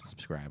podcast. You can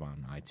subscribe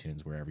on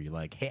iTunes, wherever you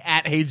like. Hey,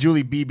 at Hey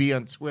Julie BB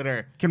on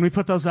Twitter. Can we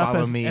put those up Follow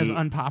as me.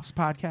 Unpops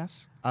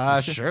podcasts?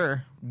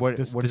 Sure. What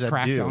Does does that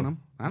Cracked do? own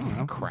them? I don't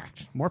know.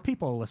 Cracked. More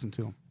people will listen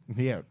to them.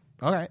 Yeah.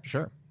 All right.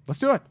 Sure. Let's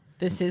do it.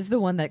 This is the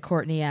one that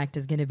Courtney Act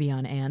is going to be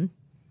on, Anne.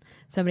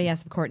 Somebody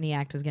asked if Courtney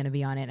Act was going to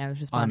be on it, and I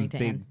was responding to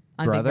Big Anne. Brother?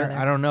 On Big Brother.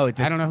 I don't know. I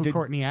don't know who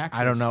Courtney Act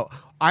I don't is. know.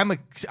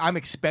 I'm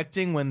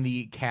expecting when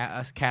the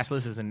cast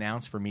list is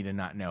announced for me to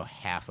not know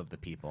half of the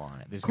people on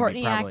it. There's gonna be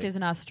Courtney Act probably- is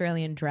an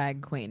Australian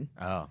drag queen.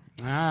 Oh.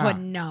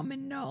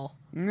 Phenomenal.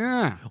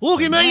 Yeah.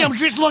 Look at me, I'm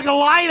just like a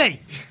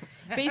lady.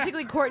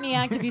 Basically, Courtney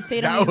Act, if you say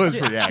it That on the was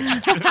pretty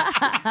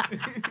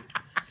accurate.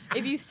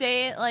 if you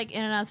say it like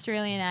in an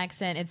Australian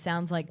accent, it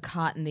sounds like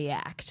Cotton the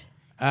Act.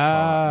 Oh.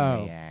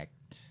 Act.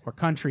 Or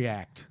Country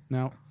Act.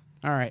 No.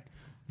 All right.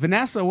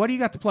 Vanessa, what do you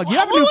got to plug? You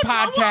have a new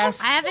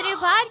podcast. I have a new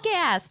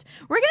podcast.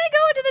 We're going to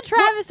go into the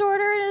Travis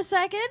order in a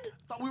second.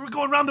 Thought we were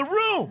going around the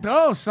room.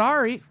 Oh,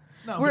 sorry.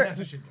 No,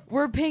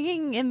 We're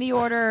picking in the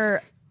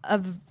order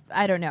of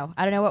I don't know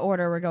what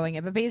order we're going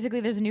in, but basically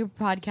there's a new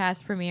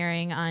podcast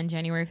premiering on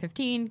January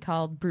 15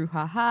 called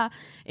Brouhaha.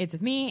 It's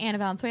with me, Anna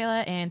Valenzuela,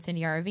 and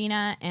Cindy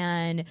Aravina,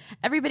 and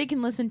everybody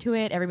can listen to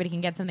it. Everybody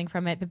can get something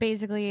from it, but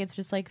basically it's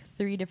just like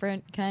 3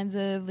 different kinds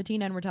of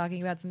Latina, and we're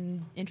talking about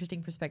some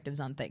interesting perspectives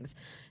on things.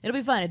 It'll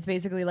be fun. It's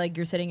basically like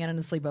you're sitting in on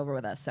a sleepover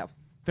with us, so.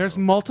 There's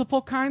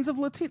multiple kinds of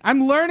Latino.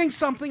 I'm learning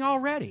something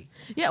already.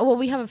 Yeah, well,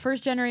 we have a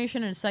first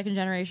generation and a second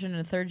generation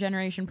and a third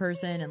generation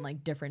person and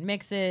like different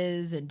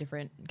mixes and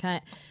different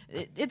kind.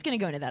 It's going to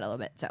go into that a little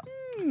bit. So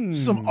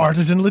Some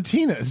artisan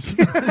Latinas.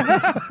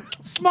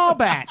 Small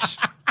batch.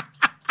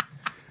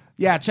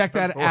 Yeah, check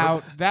that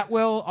out. That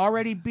will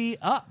already be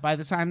up by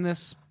the time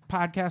this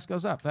podcast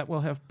goes up. That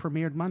will have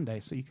premiered Monday,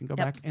 so you can go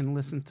back and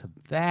listen to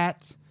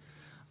that.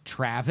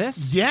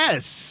 Travis?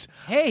 Yes.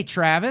 Hey,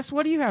 Travis,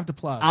 what do you have to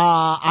plug?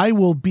 I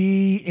will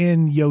be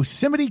in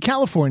Yosemite,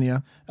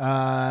 California,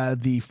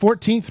 the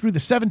 14th through the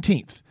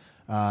 17th.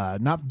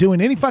 Not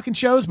doing any fucking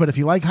shows, but if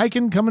you like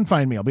hiking, come and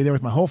find me. I'll be there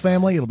with my whole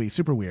family. It'll be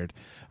super weird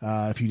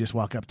if you just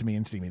walk up to me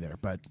and see me there.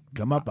 But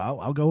come up,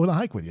 I'll go on a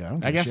hike with you.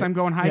 I guess I'm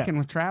going hiking Yeah.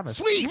 with Travis.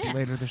 Sweet.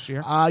 Later this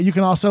year. You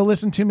can also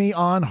listen to me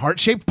on Heart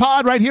Shaped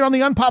Pod right here on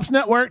the Unpops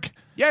Network.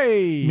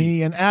 Yay!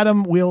 Me and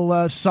Adam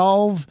will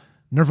solve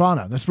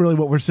Nirvana. That's really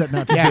what we're setting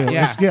out to do.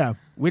 Yeah.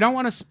 We don't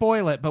want to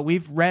spoil it, but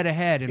we've read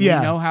ahead and Yeah.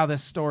 we know how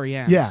this story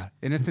ends. Yeah.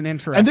 And it's an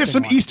interesting And there's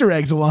some one. Easter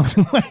eggs along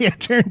the way, it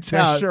turns There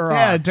out. sure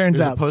Yeah, are. it turns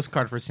There's out. a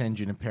postcard for San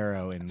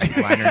Junipero in the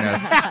liner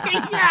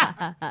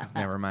notes.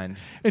 Never mind.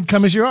 And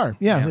come as you are.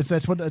 Yeah.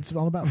 That's what it's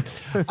all about.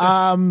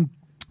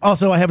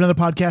 Also, I have another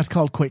podcast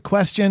called Quick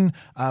Question,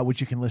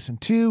 which you can listen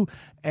to.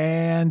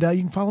 And you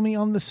can follow me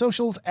on the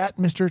socials at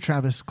Mr.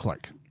 Travis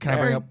Clark. Can I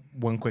bring up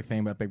one quick thing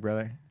about Big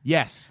Brother?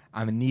 Yes.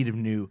 I'm in need of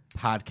new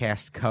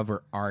podcast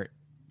cover art.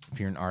 If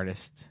you're an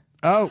artist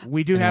Oh,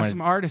 we do And you have wanna-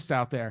 some artists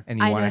out there. and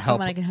you I want know to help,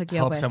 someone I can hook you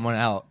up help with. someone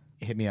out,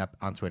 hit me up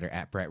on Twitter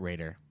at Brett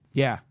Rader.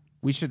 Yeah.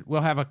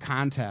 We'll have a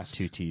contest.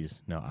 2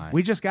 T's, no I.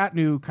 We just got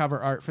new cover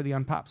art for the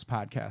Unpops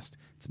podcast.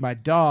 It's my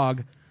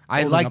dog.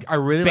 I holding a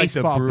really like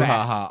the baseball bat.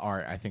 brouhaha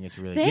art. I think it's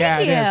really Thank good. Yeah,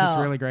 it is. you. It's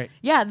really great.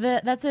 Yeah,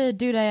 that's a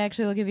dude I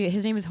actually will give you.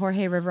 His name is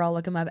Jorge River. I'll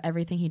look him up.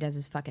 Everything he does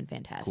is fucking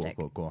fantastic.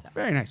 Cool.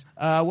 Very nice.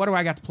 What do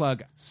I got to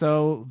plug?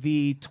 So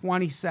the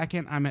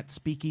 22nd, I'm at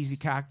Speakeasy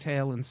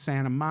Cocktail in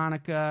Santa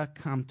Monica.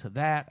 Come to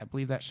that. I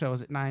believe that show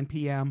is at 9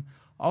 p.m.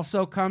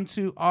 Also, come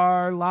to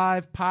our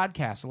live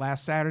podcast the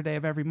last Saturday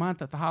of every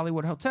month at the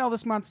Hollywood Hotel.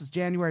 This month is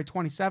January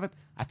 27th.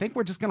 I think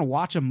we're just going to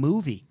watch a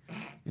movie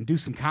and do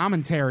some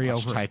commentary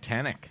Watch over it.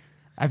 Titanic.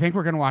 I think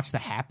we're going to watch The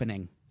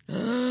Happening.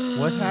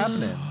 What's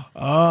happening?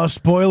 Oh,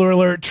 spoiler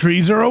alert,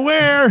 trees are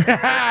aware.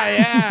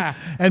 Yeah.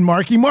 And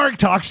Marky Mark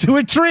talks to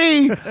a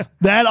tree.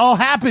 That all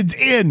happens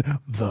in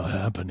The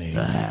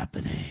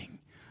Happening.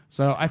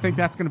 So I think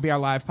that's going to be our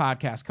live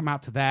podcast. Come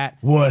out to that.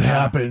 What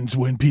happens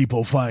when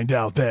people find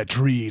out that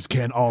trees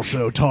can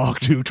also talk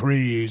to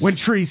trees? When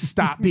trees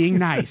stop being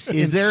nice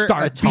Is and there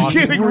start a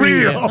talking being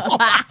real?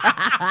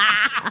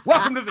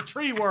 Welcome to the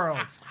tree world.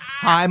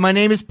 Hi, my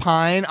name is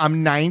Pine.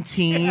 I'm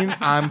 19.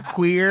 I'm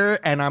queer,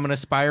 and I'm an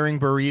aspiring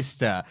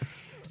barista.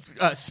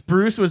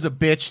 Spruce was a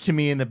bitch to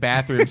me in the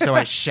bathroom, so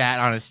I shat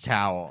on his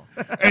towel.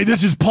 Hey,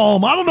 this is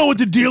Palm. I don't know what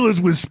the deal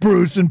is with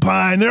Spruce and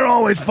Pine. They're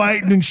always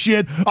fighting and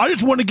shit. I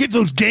just want to get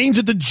those gains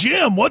at the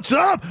gym. What's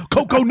up?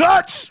 Cocoa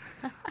Nuts?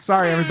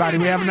 Sorry, everybody.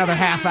 We have another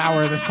half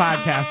hour of this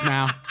podcast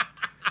now.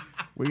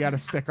 We got to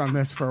stick on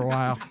this for a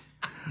while.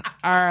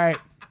 All right.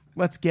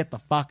 let's get the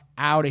fuck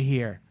out of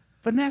here.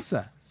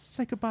 Vanessa,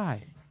 say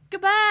goodbye.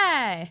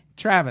 Goodbye.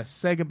 Travis,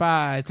 say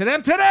goodbye to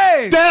them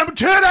today. Damn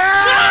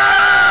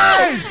titties!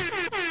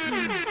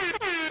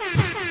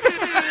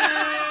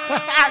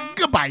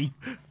 Goodbye.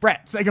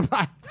 Brett, say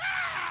goodbye.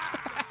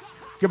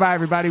 Goodbye,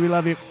 everybody. We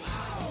love you.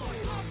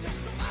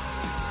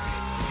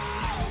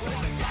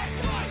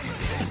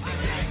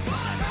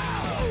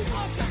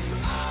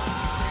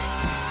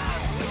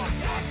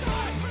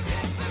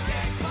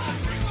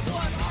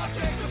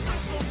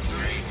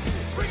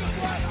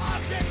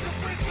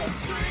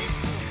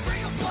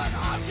 Bring a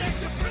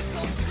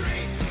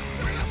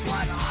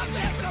blood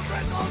object to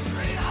Bristol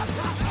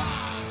Street.